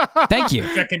 Thank you.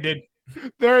 Seconded.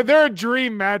 They're a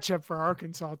dream matchup for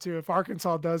Arkansas too. If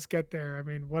Arkansas does get there, I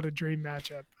mean, what a dream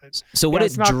matchup. But so what a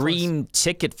dream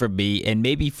ticket for me, and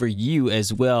maybe for you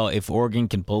as well, if Oregon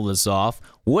can pull this off.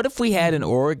 What if we had an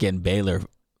Oregon-Baylor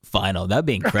final? That'd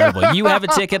be incredible. You have a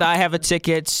ticket, I have a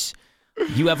ticket.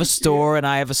 You have a store, and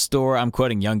I have a store. I'm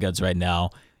quoting Young Guns right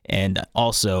now. And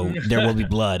also, there will be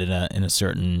blood in a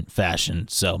certain fashion.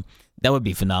 So that would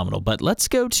be phenomenal. But let's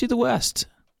go to the West.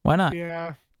 Why not?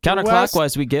 Yeah.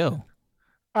 Counterclockwise we go.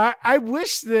 I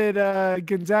wish that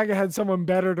Gonzaga had someone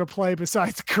better to play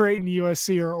besides Creighton,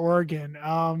 USC, or Oregon.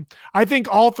 I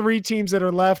think all three teams that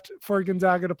are left for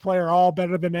Gonzaga to play are all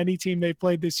better than any team they've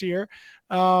played this year.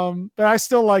 But I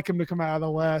still like them to come out of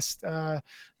the West.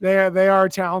 They are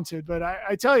talented, but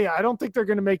I tell you, I don't think they're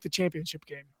going to make the championship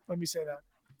game. Let me say that.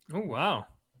 Oh, wow.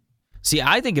 See,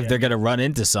 I think if they're going to run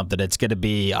into something, it's going to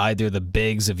be either the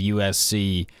bigs of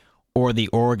USC or the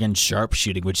Oregon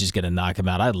sharpshooting, which is going to knock them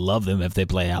out. I'd love them if they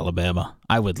play Alabama.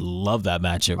 I would love that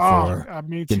matchup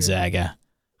for Gonzaga.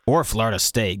 Or Florida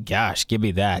State. Gosh, give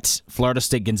me that. Florida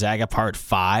State Gonzaga Part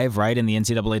 5, right, in the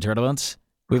NCAA tournaments.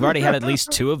 We've already had at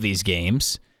least 2 of these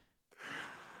games.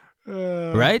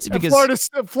 Right? Because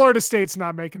Florida State's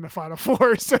not making the Final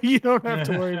Four, so you don't have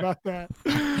to worry about that.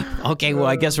 Okay, well,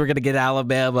 I guess we're going to get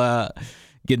Alabama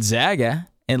Gonzaga.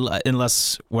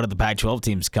 Unless one of the Pac-12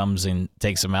 teams comes and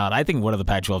takes them out. I think one of the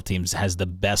Pac-12 teams has the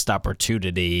best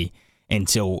opportunity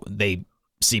until they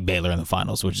see Baylor in the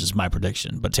finals, which is my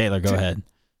prediction. But Taylor, go ahead.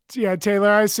 Yeah, Taylor,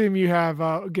 I assume you have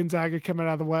Gonzaga coming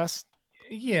out of the West.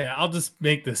 Yeah, I'll just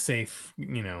make the safe,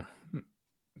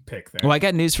 pick there. Well, I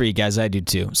got news for you guys. I do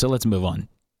too. So let's move on.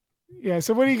 Yeah.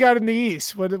 So what do you got in the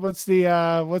East? What's the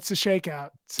shakeout?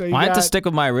 So I have to stick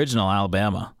with my original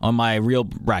Alabama on my real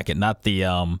bracket, not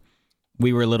the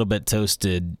we were a little bit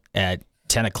toasted at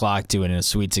 10 o'clock doing a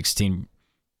Sweet 16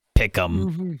 pick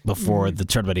 'em before the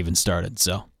tournament even started.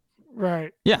 So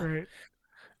right. Yeah. Right.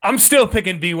 I'm still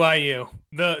picking BYU.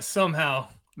 Somehow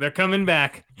they're coming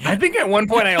back. I think at one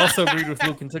point I also agreed with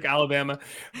Luke and took Alabama,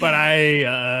 but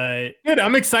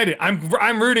I'm excited.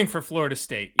 I'm rooting for Florida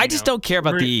State. I just don't care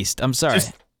about the East. I'm sorry.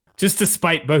 Just to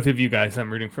spite both of you guys,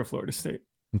 I'm rooting for Florida State.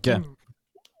 Okay.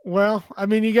 Well, I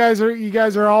mean, you guys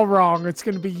are all wrong. It's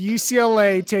going to be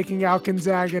UCLA taking out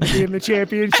Gonzaga to be in the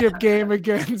championship game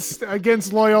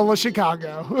against Loyola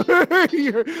Chicago.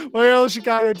 Loyola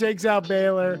Chicago takes out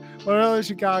Baylor. Loyola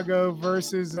Chicago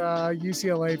versus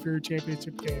UCLA for your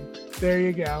championship game. There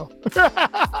you go.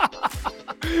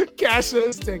 Cash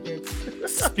those tickets.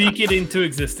 Speak it into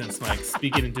existence, Mike.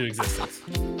 Speak it into existence.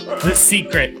 The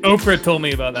secret. Oprah told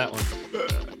me about that one.